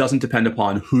that doesn't depend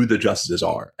upon who the justices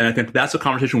are? And I think that's a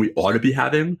conversation we ought to be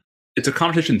having. It's a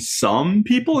conversation some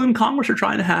people in Congress are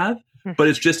trying to have, but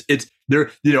it's there,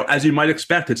 as you might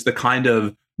expect, it's the kind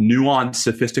of nuanced,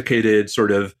 sophisticated,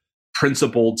 sort of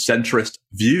principled centrist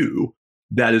view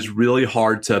that is really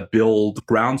hard to build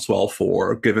groundswell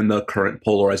for, given the current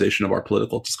polarization of our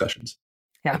political discussions.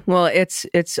 Yeah, well, it's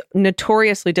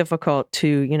notoriously difficult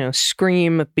to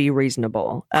scream, be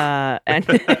reasonable, and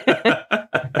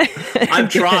I've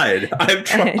tried,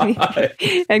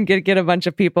 and get a bunch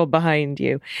of people behind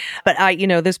you. But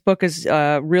this book is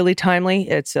really timely.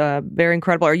 It's very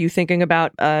incredible. Are you thinking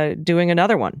about doing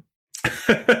another one?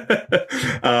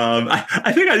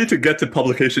 I think I need to get to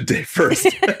publication day first.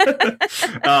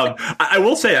 I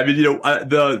will say, I mean, one of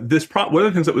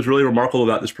the things that was really remarkable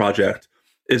about this project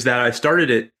is that I started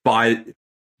it by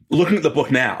looking at the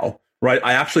book now, right?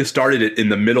 I actually started it in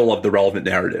the middle of the relevant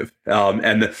narrative,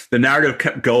 and the narrative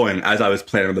kept going as I was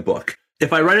planning the book.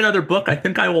 If I write another book, I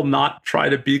think I will not try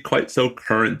to be quite so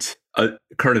current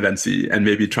events-y, and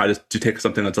maybe try to take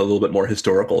something that's a little bit more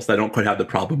historical, so I don't quite have the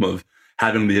problem of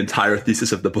having the entire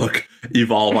thesis of the book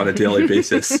evolve on a daily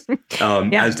basis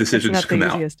as decisions come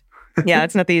out. Yeah,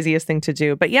 it's not the easiest thing to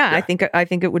do. But yeah. I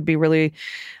think it would be really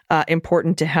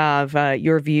important to have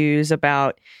your views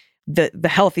about the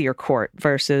healthier court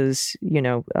versus,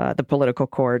 the political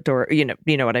court, or, you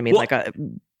know what I mean? Well,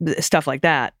 stuff like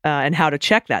that, and how to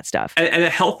check that stuff. And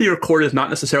a healthier court is not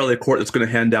necessarily a court that's going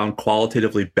to hand down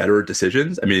qualitatively better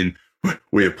decisions. I mean,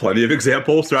 we have plenty of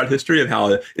examples throughout history of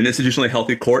how an institutionally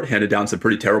healthy court handed down some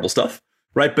pretty terrible stuff,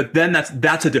 right? But then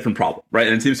that's a different problem, right?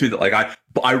 And it seems to me that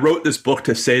I wrote this book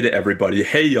to say to everybody,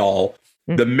 hey, y'all,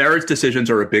 the merits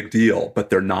decisions are a big deal, but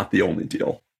they're not the only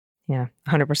deal. Yeah,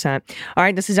 100%. All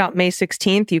right, this is out May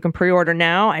 16th. You can pre-order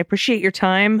now. I appreciate your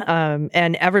time.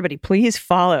 And everybody, please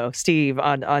follow Steve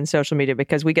on social media,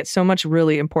 because we get so much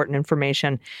really important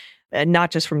information,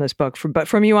 not just from this book, but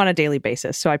from you on a daily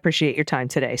basis. So I appreciate your time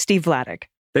today. Steve Vladeck.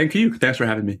 Thank you. Thanks for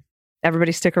having me.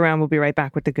 Everybody stick around. We'll be right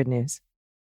back with the good news.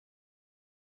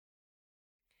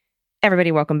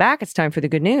 Everybody, welcome back. It's time for the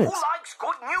good news. Who likes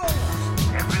good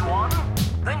news, everyone?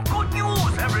 Then good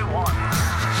news, everyone.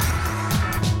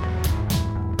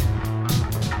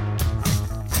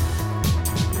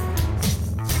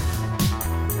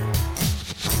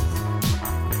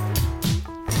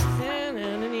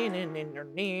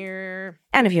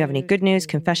 And if you have any good news,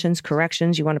 confessions,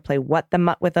 corrections, you want to play What the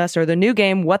Mutt with us, or the new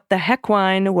game What the Heck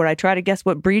Wine, where I try to guess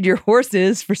what breed your horse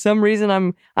is. For some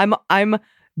reason, I'm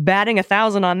batting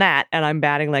 1,000 on that, and I'm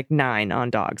batting like 9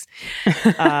 on dogs.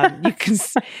 You can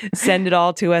send it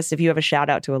all to us if you have a shout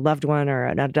out to a loved one or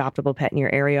an adoptable pet in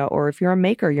your area, or if you're a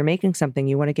maker, you're making something,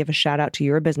 you want to give a shout out to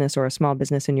your business or a small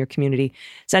business in your community.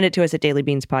 Send it to us at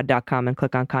dailybeanspod.com and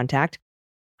click on contact.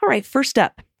 All right, first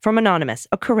up from Anonymous,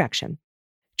 a correction.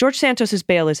 George Santos's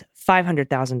bail is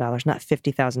 $500,000, not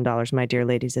 $50,000, my dear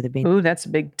ladies of the bean. Ooh, that's a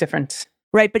big difference.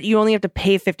 Right, but you only have to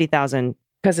pay $50,000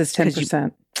 because it's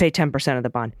 10%. Pay 10% of the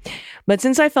bond. But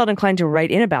since I felt inclined to write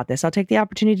in about this, I'll take the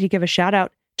opportunity to give a shout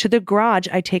out to the garage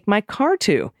I take my car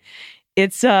to.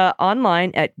 It's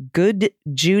online at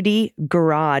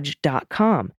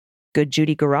goodjudygarage.com. Good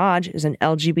Judy Garage is an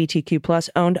LGBTQ plus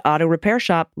owned auto repair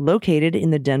shop located in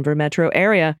the Denver metro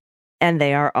area, and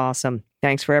they are awesome.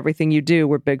 Thanks for everything you do.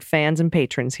 We're big fans and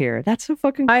patrons here. That's so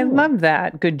fucking cool. I love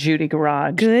that. Good Judy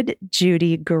Garage. Good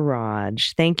Judy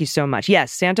Garage. Thank you so much.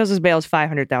 Yes, Santos's bail is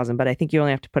 $500,000, but I think you only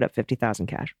have to put up $50,000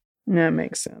 cash. That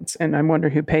makes sense. And I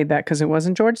wonder who paid that, because it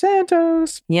wasn't George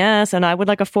Santos. Yes, and I would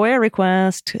like a FOIA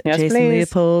request. Yes, Jason please.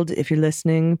 Leopold, if you're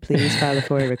listening, please file a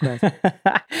FOIA request.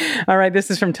 All right, this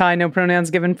is from Ty. No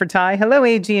pronouns given for Ty. Hello,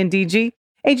 AG and DG.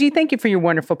 AG, thank you for your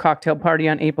wonderful cocktail party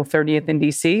on April 30th in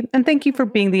DC, and thank you for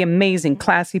being the amazing,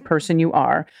 classy person you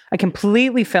are. I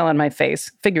completely fell on my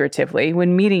face, figuratively,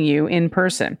 when meeting you in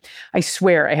person. I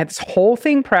swear I had this whole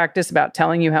thing practiced about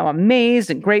telling you how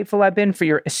amazed and grateful I've been for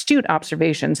your astute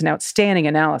observations and outstanding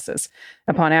analysis.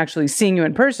 Upon actually seeing you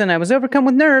in person, I was overcome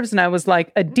with nerves, and I was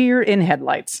like a deer in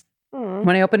headlights.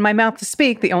 When I opened my mouth to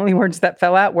speak, the only words that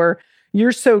fell out were,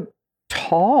 "You're so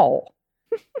tall."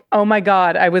 Oh my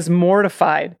God, I was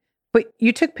mortified. But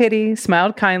you took pity,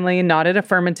 smiled kindly, nodded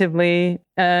affirmatively,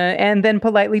 and then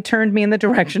politely turned me in the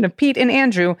direction of Pete and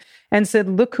Andrew and said,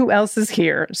 "Look who else is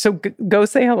here. So go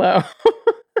say hello."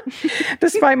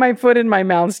 Despite my foot in my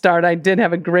mouth start, I did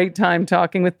have a great time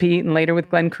talking with Pete and later with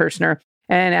Glenn Kirshner,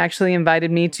 and actually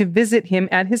invited me to visit him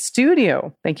at his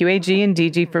studio. Thank you, AG and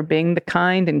DG, for being the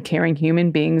kind and caring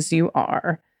human beings you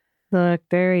are. Look,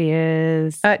 there he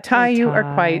is. Ty, Hey, you are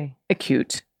Ty. quite a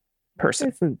cute person.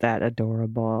 Isn't that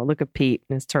adorable? Look at Pete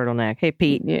and his turtleneck. Hey,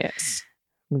 Pete. Yes.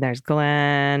 There's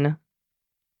Glenn.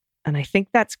 And I think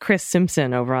that's Chris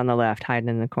Simpson over on the left, hiding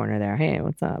in the corner there. Hey,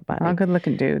 what's up, buddy? All good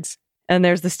looking dudes. And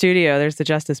there's the studio. There's the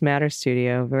Justice Matters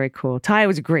studio. Very cool. Ty, it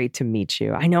was great to meet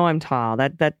you. I know I'm tall.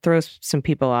 That throws some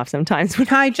people off sometimes.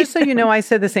 Ty, just so you know, I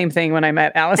said the same thing when I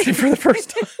met Allison for the first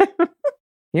time.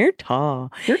 You're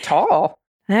tall. You're tall.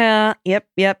 Yep.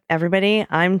 Everybody,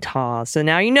 I'm tall. So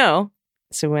now you know.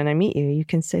 So when I meet you, you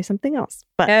can say something else.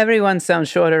 But Everyone sounds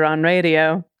shorter on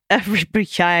radio. everybody,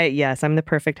 yes, I'm the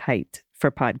perfect height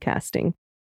for podcasting.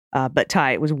 But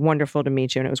Ty, it was wonderful to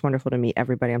meet you, and it was wonderful to meet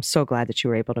everybody. I'm so glad that you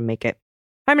were able to make it.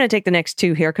 I'm going to take the next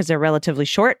two here because they're relatively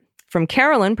short. From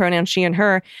Carolyn, pronoun she and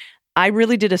her. I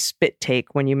really did a spit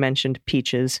take when you mentioned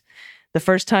peaches. The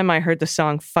first time I heard the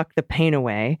song Fuck the Pain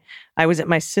Away, I was at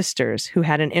my sister's who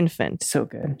had an infant. So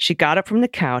good. She got up from the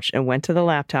couch and went to the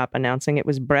laptop announcing it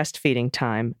was breastfeeding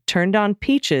time, turned on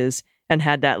Peaches, and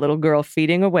had that little girl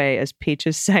feeding away as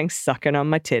Peaches sang Sucking on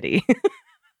My Titty.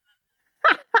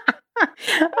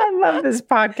 I love this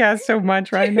podcast so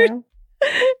much right now.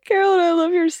 Carolyn, I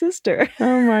love your sister.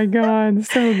 Oh my God.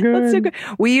 So good. That's so good.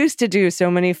 We used to do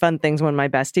so many fun things when my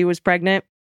bestie was pregnant.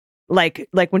 Like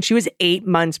when she was 8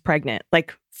 months pregnant,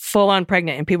 like full on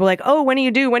pregnant, and people were like, "Oh, when do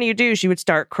you do? When do you do?" She would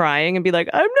start crying and be like,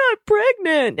 "I'm not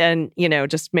pregnant," and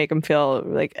just make them feel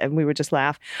like, and we would just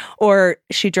laugh. Or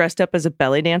she dressed up as a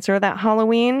belly dancer that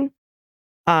Halloween.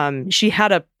 She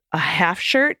had a half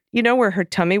shirt, where her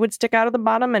tummy would stick out of the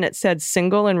bottom, and it said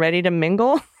 "single and ready to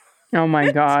mingle." Oh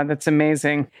my God. That's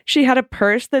amazing. She had a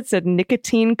purse that said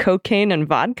nicotine, cocaine, and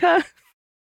vodka.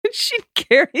 She'd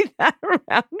carry that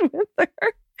around with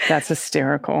her. That's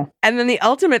hysterical. And then the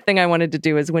ultimate thing I wanted to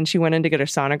do is when she went in to get her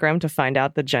sonogram to find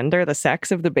out the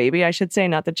sex of the baby, I should say,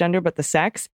 not the gender, but the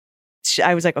sex.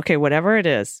 I was like, okay, whatever it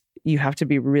is, you have to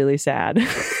be really sad.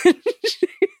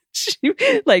 She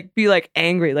be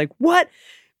angry, like, what?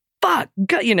 fuck,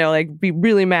 like be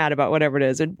really mad about whatever it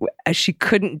is. And she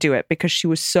couldn't do it because she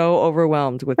was so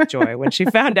overwhelmed with joy when she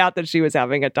found out that she was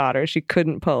having a daughter. She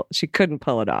couldn't pull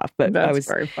it off. But That's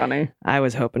very funny. I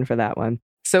was hoping for that one.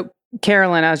 So,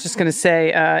 Carolyn, I was just going to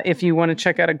say, if you want to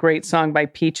check out a great song by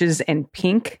Peaches and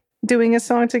Pink doing a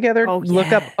song together,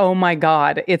 look up "Oh My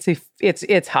God." It's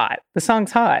hot. The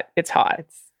song's hot. It's hot.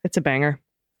 It's a banger.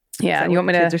 Yeah. You want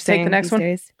me to take the next one?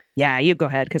 Days? Yeah, you go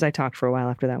ahead because I talked for a while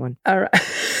after that one. All right.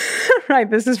 Right.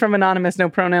 This is from Anonymous. No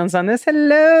pronouns on this.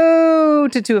 Hello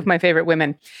to two of my favorite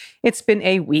women. It's been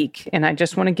a week, and I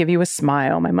just want to give you a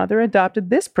smile. My mother adopted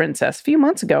this princess a few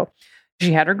months ago.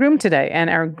 She had her groom today, and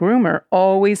our groomer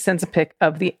always sends a pic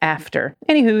of the after.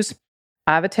 Anywho's,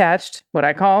 I've attached what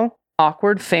I call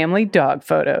awkward family dog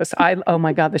photos. Oh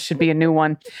my God, this should be a new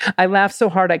one. I laughed so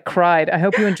hard I cried. I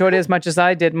hope you enjoyed it as much as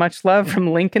I did. Much love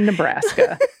from Lincoln,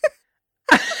 Nebraska.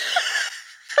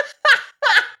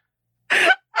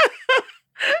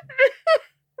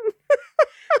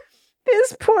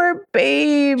 This poor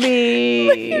baby.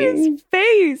 Look at his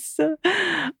face.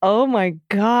 Oh my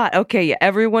God. Okay, yeah,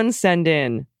 everyone send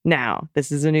in now. This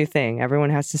is a new thing. Everyone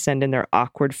has to send in their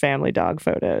awkward family dog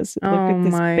photos. Look at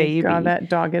this baby. God, that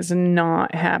dog is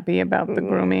not happy about the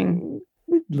grooming.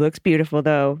 Looks beautiful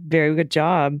though. Very good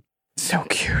job. So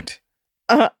cute.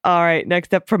 All right,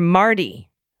 next up from Marty.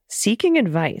 Seeking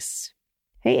advice.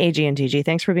 Hey, AG and TG,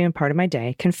 thanks for being part of my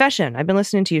day. Confession, I've been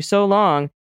listening to you so long.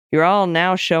 You're all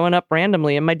now showing up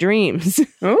randomly in my dreams.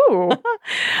 Ooh.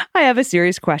 I have a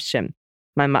serious question.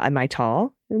 Am I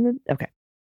tall? Okay.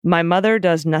 My mother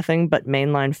does nothing but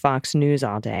mainline Fox News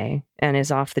all day and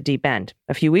is off the deep end.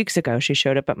 A few weeks ago, she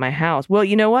showed up at my house. Well,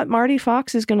 you know what, Marty?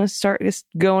 Fox is going to start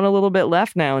going a little bit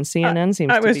left now, and CNN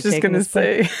seems to be taking I was just going to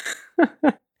say.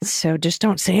 So just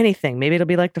don't say anything. Maybe it'll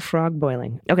be like the frog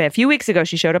boiling. Okay, a few weeks ago,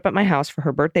 she showed up at my house for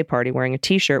her birthday party wearing a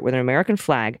T-shirt with an American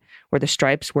flag where the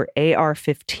stripes were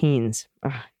AR-15s.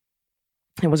 Ugh.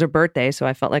 It was her birthday, so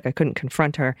I felt like I couldn't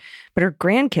confront her. But her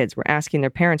grandkids were asking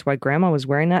their parents why Grandma was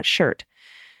wearing that shirt.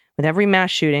 With every mass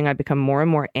shooting, I become more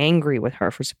and more angry with her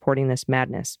for supporting this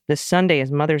madness. This Sunday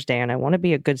is Mother's Day, and I want to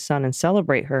be a good son and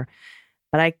celebrate her,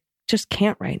 but I just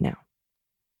can't right now.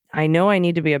 I know I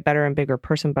need to be a better and bigger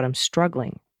person, but I'm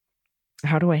struggling.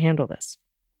 How do I handle this?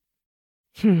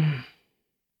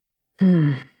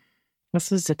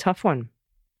 This is a tough one.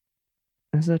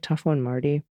 This is a tough one,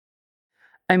 Marty.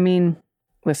 I mean,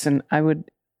 listen,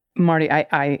 Marty,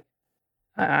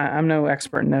 I'm no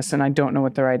expert in this, and I don't know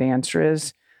what the right answer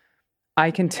is.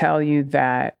 I can tell you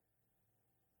that,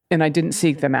 and I didn't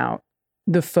seek them out,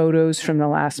 the photos from the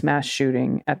last mass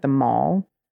shooting at the mall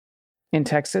in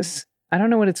Texas, I don't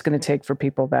know what it's going to take for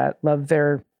people that love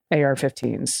their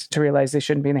AR-15s to realize they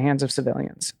shouldn't be in the hands of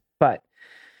civilians. But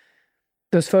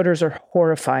those photos are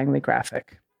horrifyingly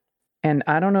graphic. And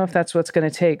I don't know if that's what's going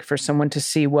to take for someone to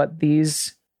see what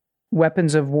these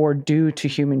weapons of war do to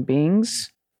human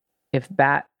beings, if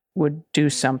that would do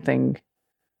something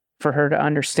for her to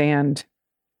understand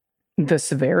the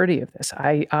severity of this.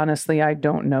 I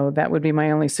don't know. That would be my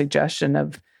only suggestion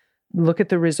of look at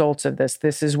the results of this.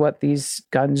 This is what these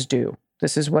guns do.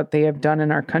 This is what they have done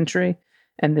in our country.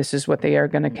 And this is what they are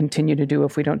going to continue to do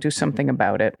if we don't do something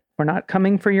about it. We're not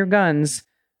coming for your guns.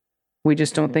 We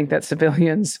just don't think that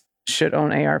civilians should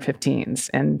own AR-15s.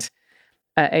 And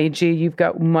AG, you've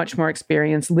got much more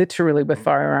experience literally with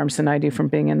firearms than I do from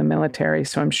being in the military.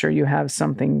 So I'm sure you have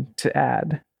something to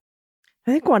add.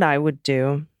 I think what I would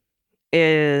do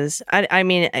is,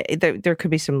 there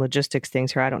could be some logistics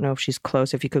things here. I don't know if she's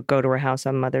close, if you could go to her house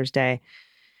on Mother's Day,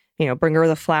 bring her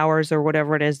the flowers or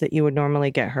whatever it is that you would normally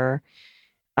get her.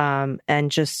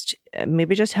 And just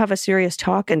maybe just have a serious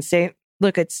talk and say,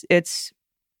 look, it's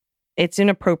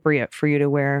inappropriate for you to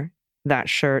wear that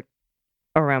shirt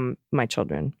around my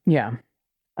children. Yeah.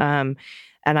 And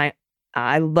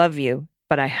I love you,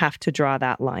 but I have to draw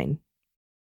that line.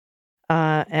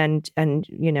 And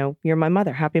you're my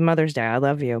mother. Happy Mother's Day. I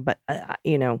love you. But,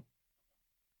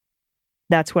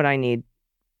 that's what I need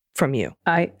from you.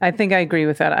 I think I agree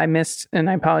with that. I missed, and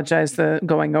I apologize, the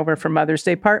going over for Mother's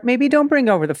Day part. Maybe don't bring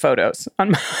over the photos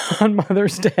on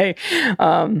Mother's Day.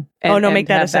 Make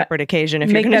that a separate occasion if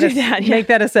you're going to do that. Yeah. Make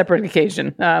that a separate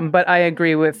occasion. But I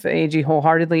agree with AG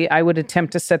wholeheartedly. I would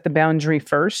attempt to set the boundary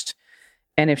first.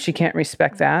 And if she can't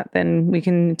respect that, then we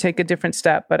can take a different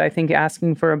step. But I think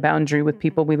asking for a boundary with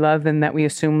people we love and that we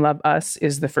assume love us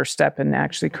is the first step in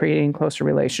actually creating closer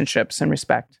relationships and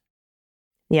respect.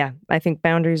 Yeah, I think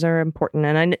boundaries are important,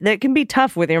 and that can be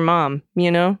tough with your mom,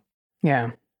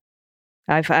 Yeah.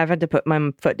 I've had to put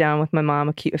my foot down with my mom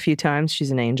a few times.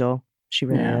 She's an angel. She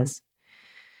really is.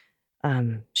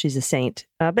 She's a saint.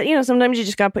 But, sometimes you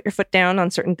just got to put your foot down on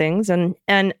certain things. And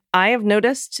I have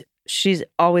noticed she's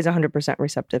always 100%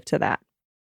 receptive to that.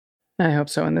 I hope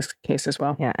so in this case as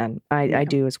well. Yeah, and I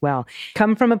do as well.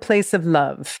 Come from a place of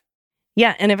love.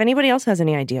 Yeah, and if anybody else has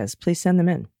any ideas, please send them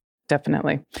in.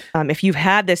 Definitely. If you've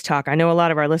had this talk, I know a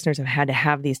lot of our listeners have had to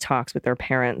have these talks with their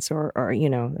parents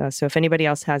so if anybody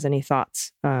else has any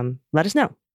thoughts, let us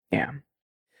know. Yeah.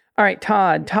 All right,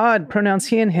 Todd, pronouns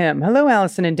he and him. Hello,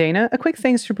 Allison and Dana. A quick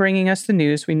thanks for bringing us the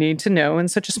news we need to know in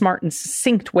such a smart and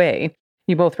succinct way.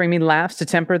 You both bring me laughs to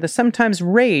temper the sometimes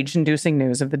rage-inducing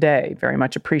news of the day. Very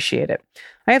much appreciate it.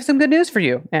 I have some good news for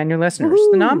you and your listeners.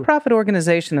 Woo-hoo. The nonprofit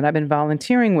organization that I've been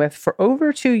volunteering with for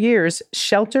over 2 years,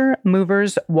 Shelter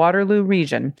Movers Waterloo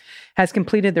Region, has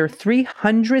completed their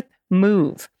 300th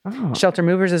move. Oh. Shelter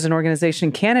Movers is an organization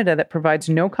in Canada that provides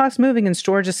no-cost moving and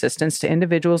storage assistance to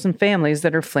individuals and families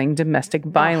that are fleeing domestic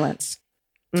violence.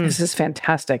 This is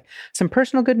fantastic. Some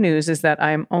personal good news is that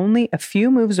I am only a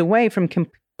few moves away from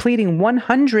completing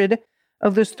 100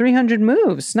 of those 300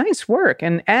 moves. Nice work.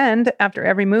 And after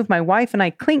every move, my wife and I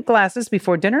clink glasses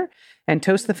before dinner and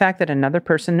toast the fact that another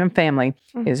person in family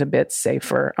is a bit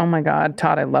safer. Oh my God,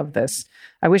 Todd, I love this.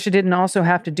 I wish I didn't also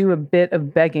have to do a bit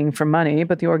of begging for money,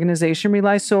 but the organization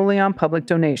relies solely on public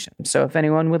donations. So if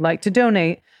anyone would like to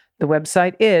donate, the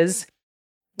website is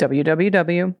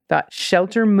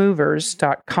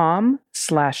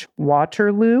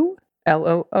www.sheltermovers.com/Waterloo,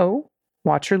 LOO,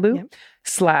 Waterloo,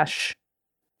 /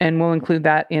 and we'll include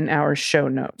that in our show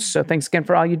notes. So thanks again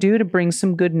for all you do to bring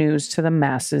some good news to the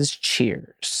masses.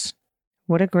 Cheers.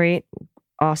 What a great,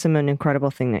 awesome, and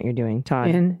incredible thing that you're doing, Todd.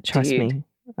 Indeed. Trust me.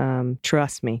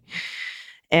 Trust me.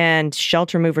 And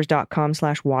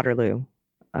sheltermovers.com/Waterloo.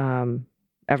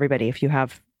 Everybody, if you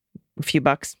have a few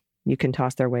bucks you can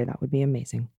toss their way, that would be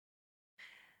amazing.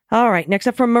 All right. Next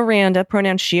up from Miranda,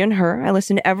 pronouns she and her. I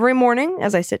listen every morning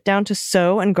as I sit down to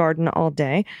sew and garden all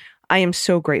day. I am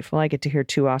so grateful I get to hear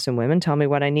two awesome women tell me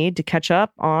what I need to catch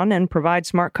up on and provide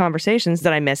smart conversations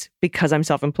that I miss because I'm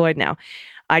self-employed now.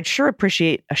 I'd sure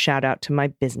appreciate a shout out to my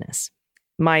business.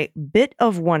 My Bit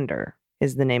of Wonder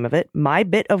is the name of it,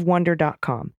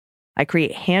 mybitofwonder.com. I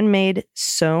create handmade,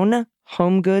 sewn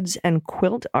home goods and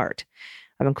quilt art.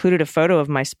 I've included a photo of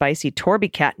my spicy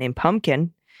Torby cat named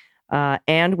Pumpkin,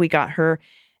 and we got her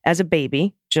as a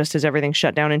baby, just as everything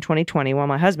shut down in 2020, while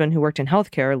my husband, who worked in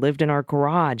healthcare, lived in our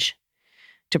garage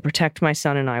to protect my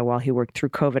son and I while he worked through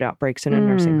COVID outbreaks in a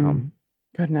nursing home.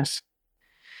 Goodness.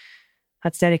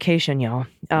 That's dedication, y'all.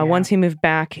 Once he moved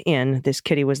back in, this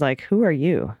kitty was like, "Who are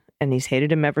you?" And he's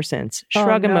hated him ever since.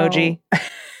 Shrug emoji.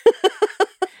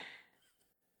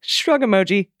 Shrug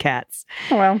emoji, cats.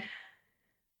 Oh, well.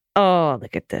 Oh,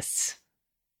 look at this.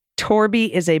 Torby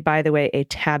is by the way, a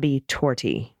tabby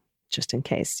tortie, just in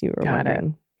case you were Got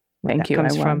wondering. Thank that you.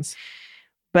 comes from.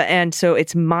 And so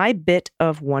it's My Bit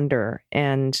of Wonder,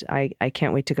 and I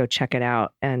can't wait to go check it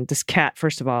out. And this cat,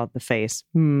 first of all, the face.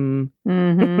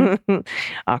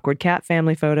 Awkward cat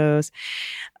family photos.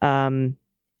 And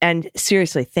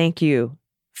seriously, thank you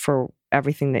for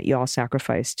everything that you all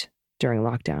sacrificed during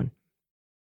lockdown.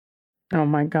 Oh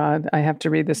my God. I have to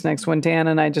read this next one, Dan,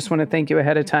 and I just want to thank you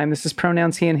ahead of time. This is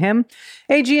pronouns he and him.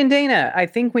 AG and Dana, I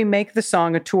think we make the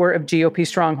song a tour of GOP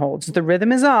strongholds. The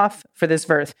rhythm is off for this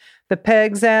verse. The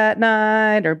pegs at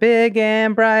night are big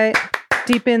and bright,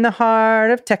 deep in the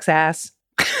heart of Texas.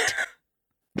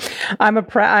 I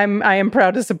am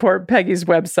proud to support Peggy's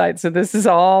website. So this is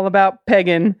all about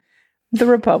pegging the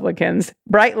Republicans.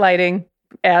 Bright lighting,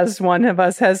 as one of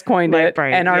us has coined Light it.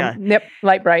 bright, and our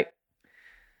light bright.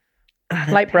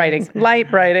 Light brighting.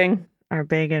 Are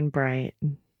big and bright.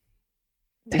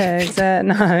 Pegs at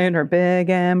night are big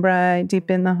and bright,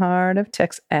 deep in the heart of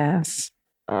Texas.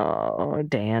 Oh,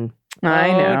 Dan.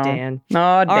 I know. Dan. Oh,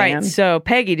 Dan. All right. So,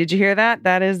 Peggy, did you hear that?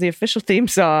 That is the official theme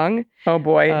song. Oh,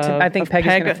 boy. I think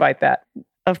Peggy's going to fight that.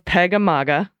 Of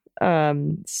Pegamaga.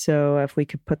 So, if we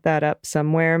could put that up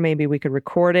somewhere, maybe we could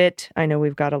record it. I know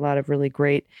we've got a lot of really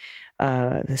great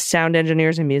sound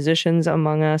engineers and musicians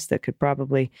among us that could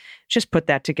probably just put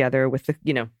that together with the,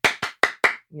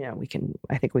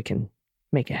 I think we can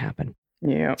make it happen.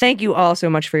 Yeah. Thank you all so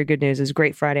much for your good news. It's a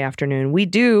great Friday afternoon. We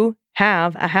do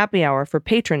have a happy hour for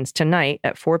patrons tonight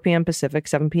at 4 p.m. Pacific,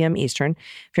 7 p.m. Eastern.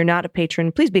 If you're not a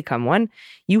patron, please become one.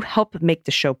 You help make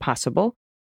the show possible.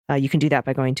 You can do that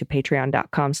by going to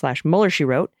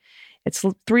patreon.com/MullerSheWrote. It's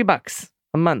 $3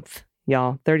 a month,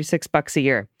 y'all, $36 a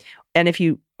year. And if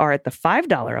you are at the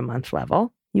 $5 a month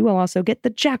level, you will also get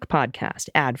the Jack podcast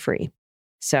ad-free.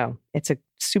 So it's a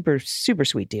super, super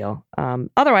sweet deal.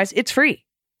 Otherwise, it's free.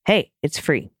 Hey, it's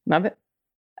free. Love it.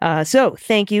 So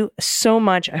thank you so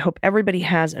much. I hope everybody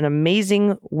has an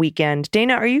amazing weekend.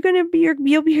 Dana, are you going to be here?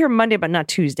 You'll be here Monday, but not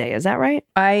Tuesday. Is that right?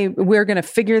 We're going to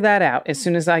figure that out as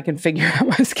soon as I can figure out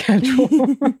my schedule.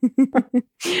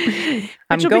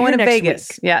 I'm going to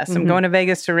Vegas. Yes, I'm going to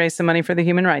Vegas to raise some money for the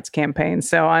Human Rights Campaign.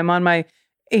 So I'm on my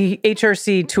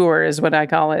HRC tour is what I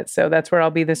call it. So that's where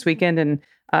I'll be this weekend. And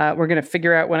we're going to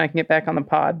figure out when I can get back on the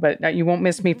pod. But you won't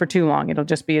miss me for too long. It'll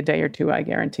just be a day or two. I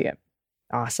guarantee it.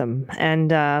 Awesome.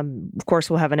 And of course,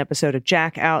 we'll have an episode of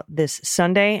Jack out this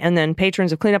Sunday. And then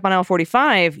patrons of Cleanup on Aisle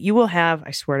 45, you will have,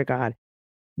 I swear to God,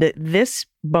 that this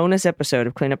bonus episode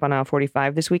of Cleanup on Aisle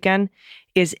 45 this weekend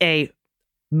is a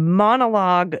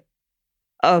monologue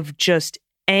of just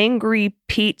angry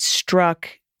Pete Strzok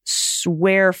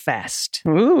swear fest.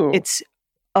 Ooh. It's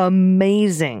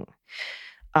amazing.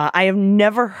 I have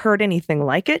never heard anything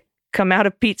like it come out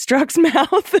of Pete Strzok's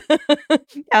mouth.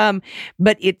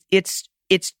 But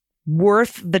it's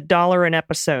worth the $1 an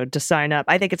episode to sign up.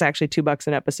 I think it's actually $2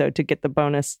 an episode to get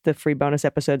the free bonus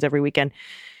episodes every weekend.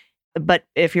 But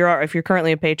if you're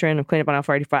currently a patron of Cleanup on Aisle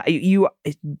 45, you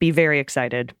be very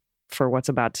excited for what's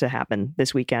about to happen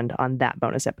this weekend on that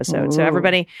bonus episode. Ooh. So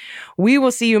everybody, we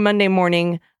will see you Monday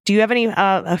morning. Do you have any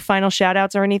final shout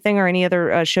outs or anything, or any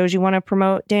other shows you want to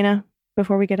promote, Dana,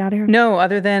 before we get out of here? No,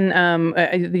 other than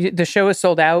the show is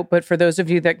sold out. But for those of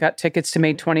you that got tickets to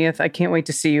May 20th, I can't wait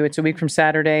to see you. It's a week from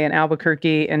Saturday in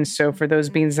Albuquerque. And so for those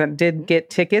beans that did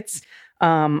get tickets,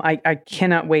 I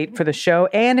cannot wait for the show.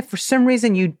 And if for some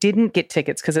reason you didn't get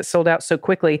tickets because it sold out so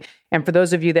quickly, and for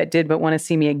those of you that did but want to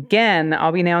see me again,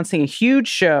 I'll be announcing a huge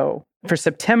show for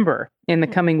September in the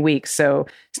coming weeks. So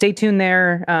stay tuned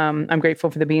there. I'm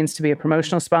grateful for the Beans to be a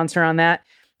promotional sponsor on that.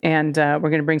 And we're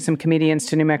going to bring some comedians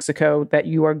to New Mexico that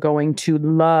you are going to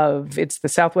love. It's the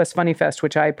Southwest Funny Fest,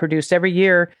 which I produced every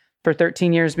year for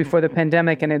 13 years before the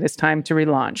pandemic, and it is time to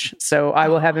relaunch. So I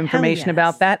will have information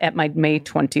about that at my May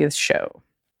 20th show.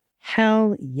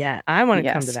 Hell yeah. I want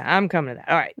to come to that. I'm coming to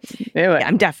that. All right. Yeah,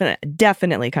 I'm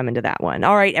definitely coming to that one.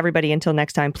 All right, everybody, until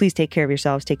next time, please take care of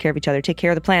yourselves, take care of each other, take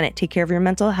care of the planet, take care of your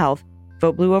mental health.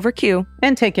 Vote blue over Q.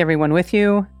 And take everyone with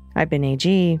you. I've been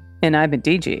AG. And I've been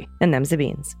DG. And them's the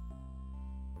Beans.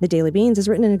 The Daily Beans is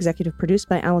written and executive produced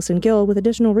by Allison Gill, with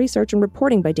additional research and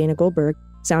reporting by Dana Goldberg.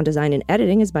 Sound design and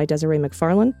editing is by Desiree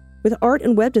McFarlane, with art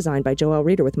and web design by Joelle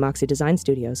Reeder with Moxie Design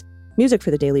Studios. Music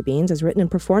for The Daily Beans is written and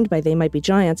performed by They Might Be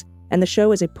Giants, and the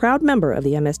show is a proud member of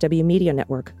the MSW Media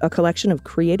Network, a collection of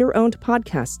creator-owned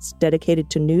podcasts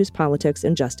dedicated to news, politics,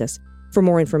 and justice. For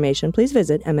more information, please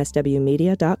visit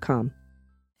mswmedia.com.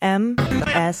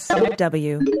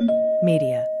 MSW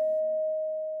Media.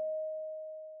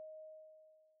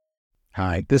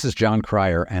 Hi, this is John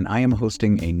Cryer, and I am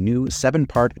hosting a new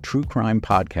 7-part true crime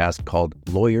podcast called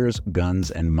Lawyers,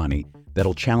 Guns, and Money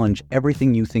that'll challenge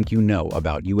everything you think you know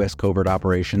about U.S. covert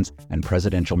operations and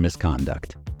presidential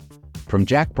misconduct. From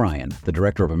Jack Bryan, the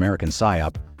director of American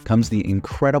PSYOP, comes the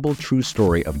incredible true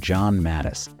story of John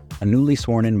Mattis, a newly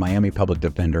sworn-in Miami public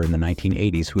defender in the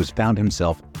 1980s who has found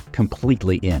himself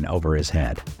completely in over his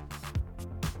head.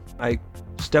 I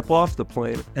step off the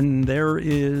plane, and there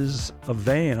is a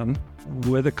van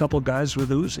with a couple guys with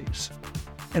Uzis.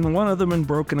 And one of them in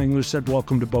broken English said,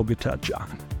 "Welcome to Bogota,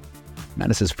 John."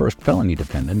 Mattis's first felony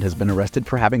defendant has been arrested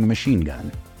for having a machine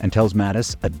gun and tells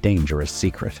Mattis a dangerous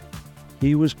secret.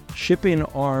 He was shipping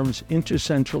arms into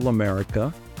Central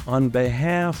America on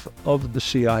behalf of the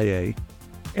CIA.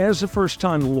 As a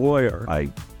first-time lawyer, I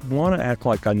want to act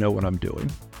like I know what I'm doing.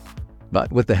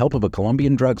 But with the help of a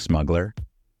Colombian drug smuggler...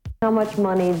 How much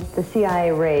money the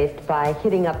CIA raised by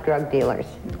hitting up drug dealers?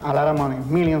 A lot of money,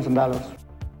 millions of dollars.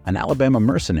 An Alabama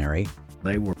mercenary...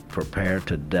 They were prepared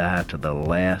to die to the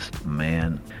last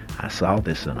man. I saw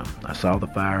this in them. I saw the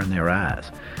fire in their eyes.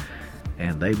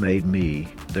 And they made me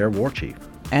their war chief.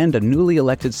 And a newly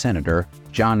elected senator,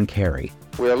 John Kerry.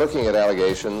 We are looking at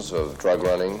allegations of drug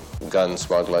running, gun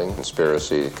smuggling,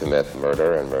 conspiracy to commit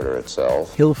murder and murder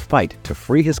itself. He'll fight to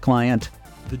free his client.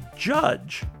 The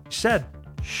judge said,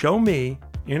 "Show me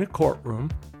in a courtroom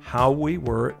how we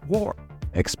were at war."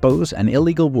 Expose an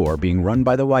illegal war being run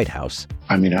by the White House.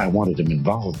 I mean, I wanted him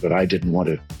involved, but I didn't want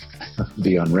to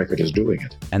be on record as doing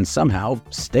it. And somehow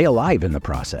stay alive in the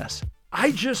process.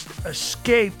 I just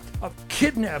escaped a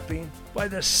kidnapping by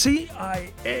the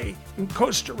CIA in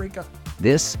Costa Rica.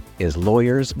 This is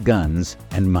Lawyers, Guns,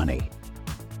 and Money.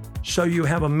 So you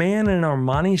have a man in an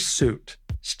Armani suit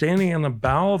standing in the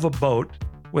bow of a boat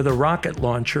with a rocket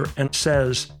launcher and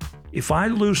says, "If I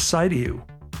lose sight of you,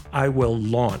 I will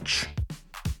launch.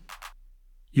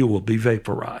 You will be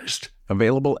vaporized."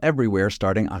 Available everywhere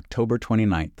starting October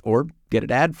 29th, or get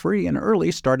it ad-free and early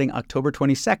starting October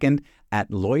 22nd at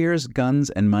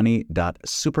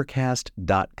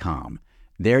lawyersgunsandmoney.supercast.com.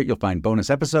 There you'll find bonus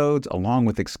episodes along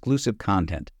with exclusive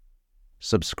content.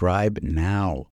 Subscribe now.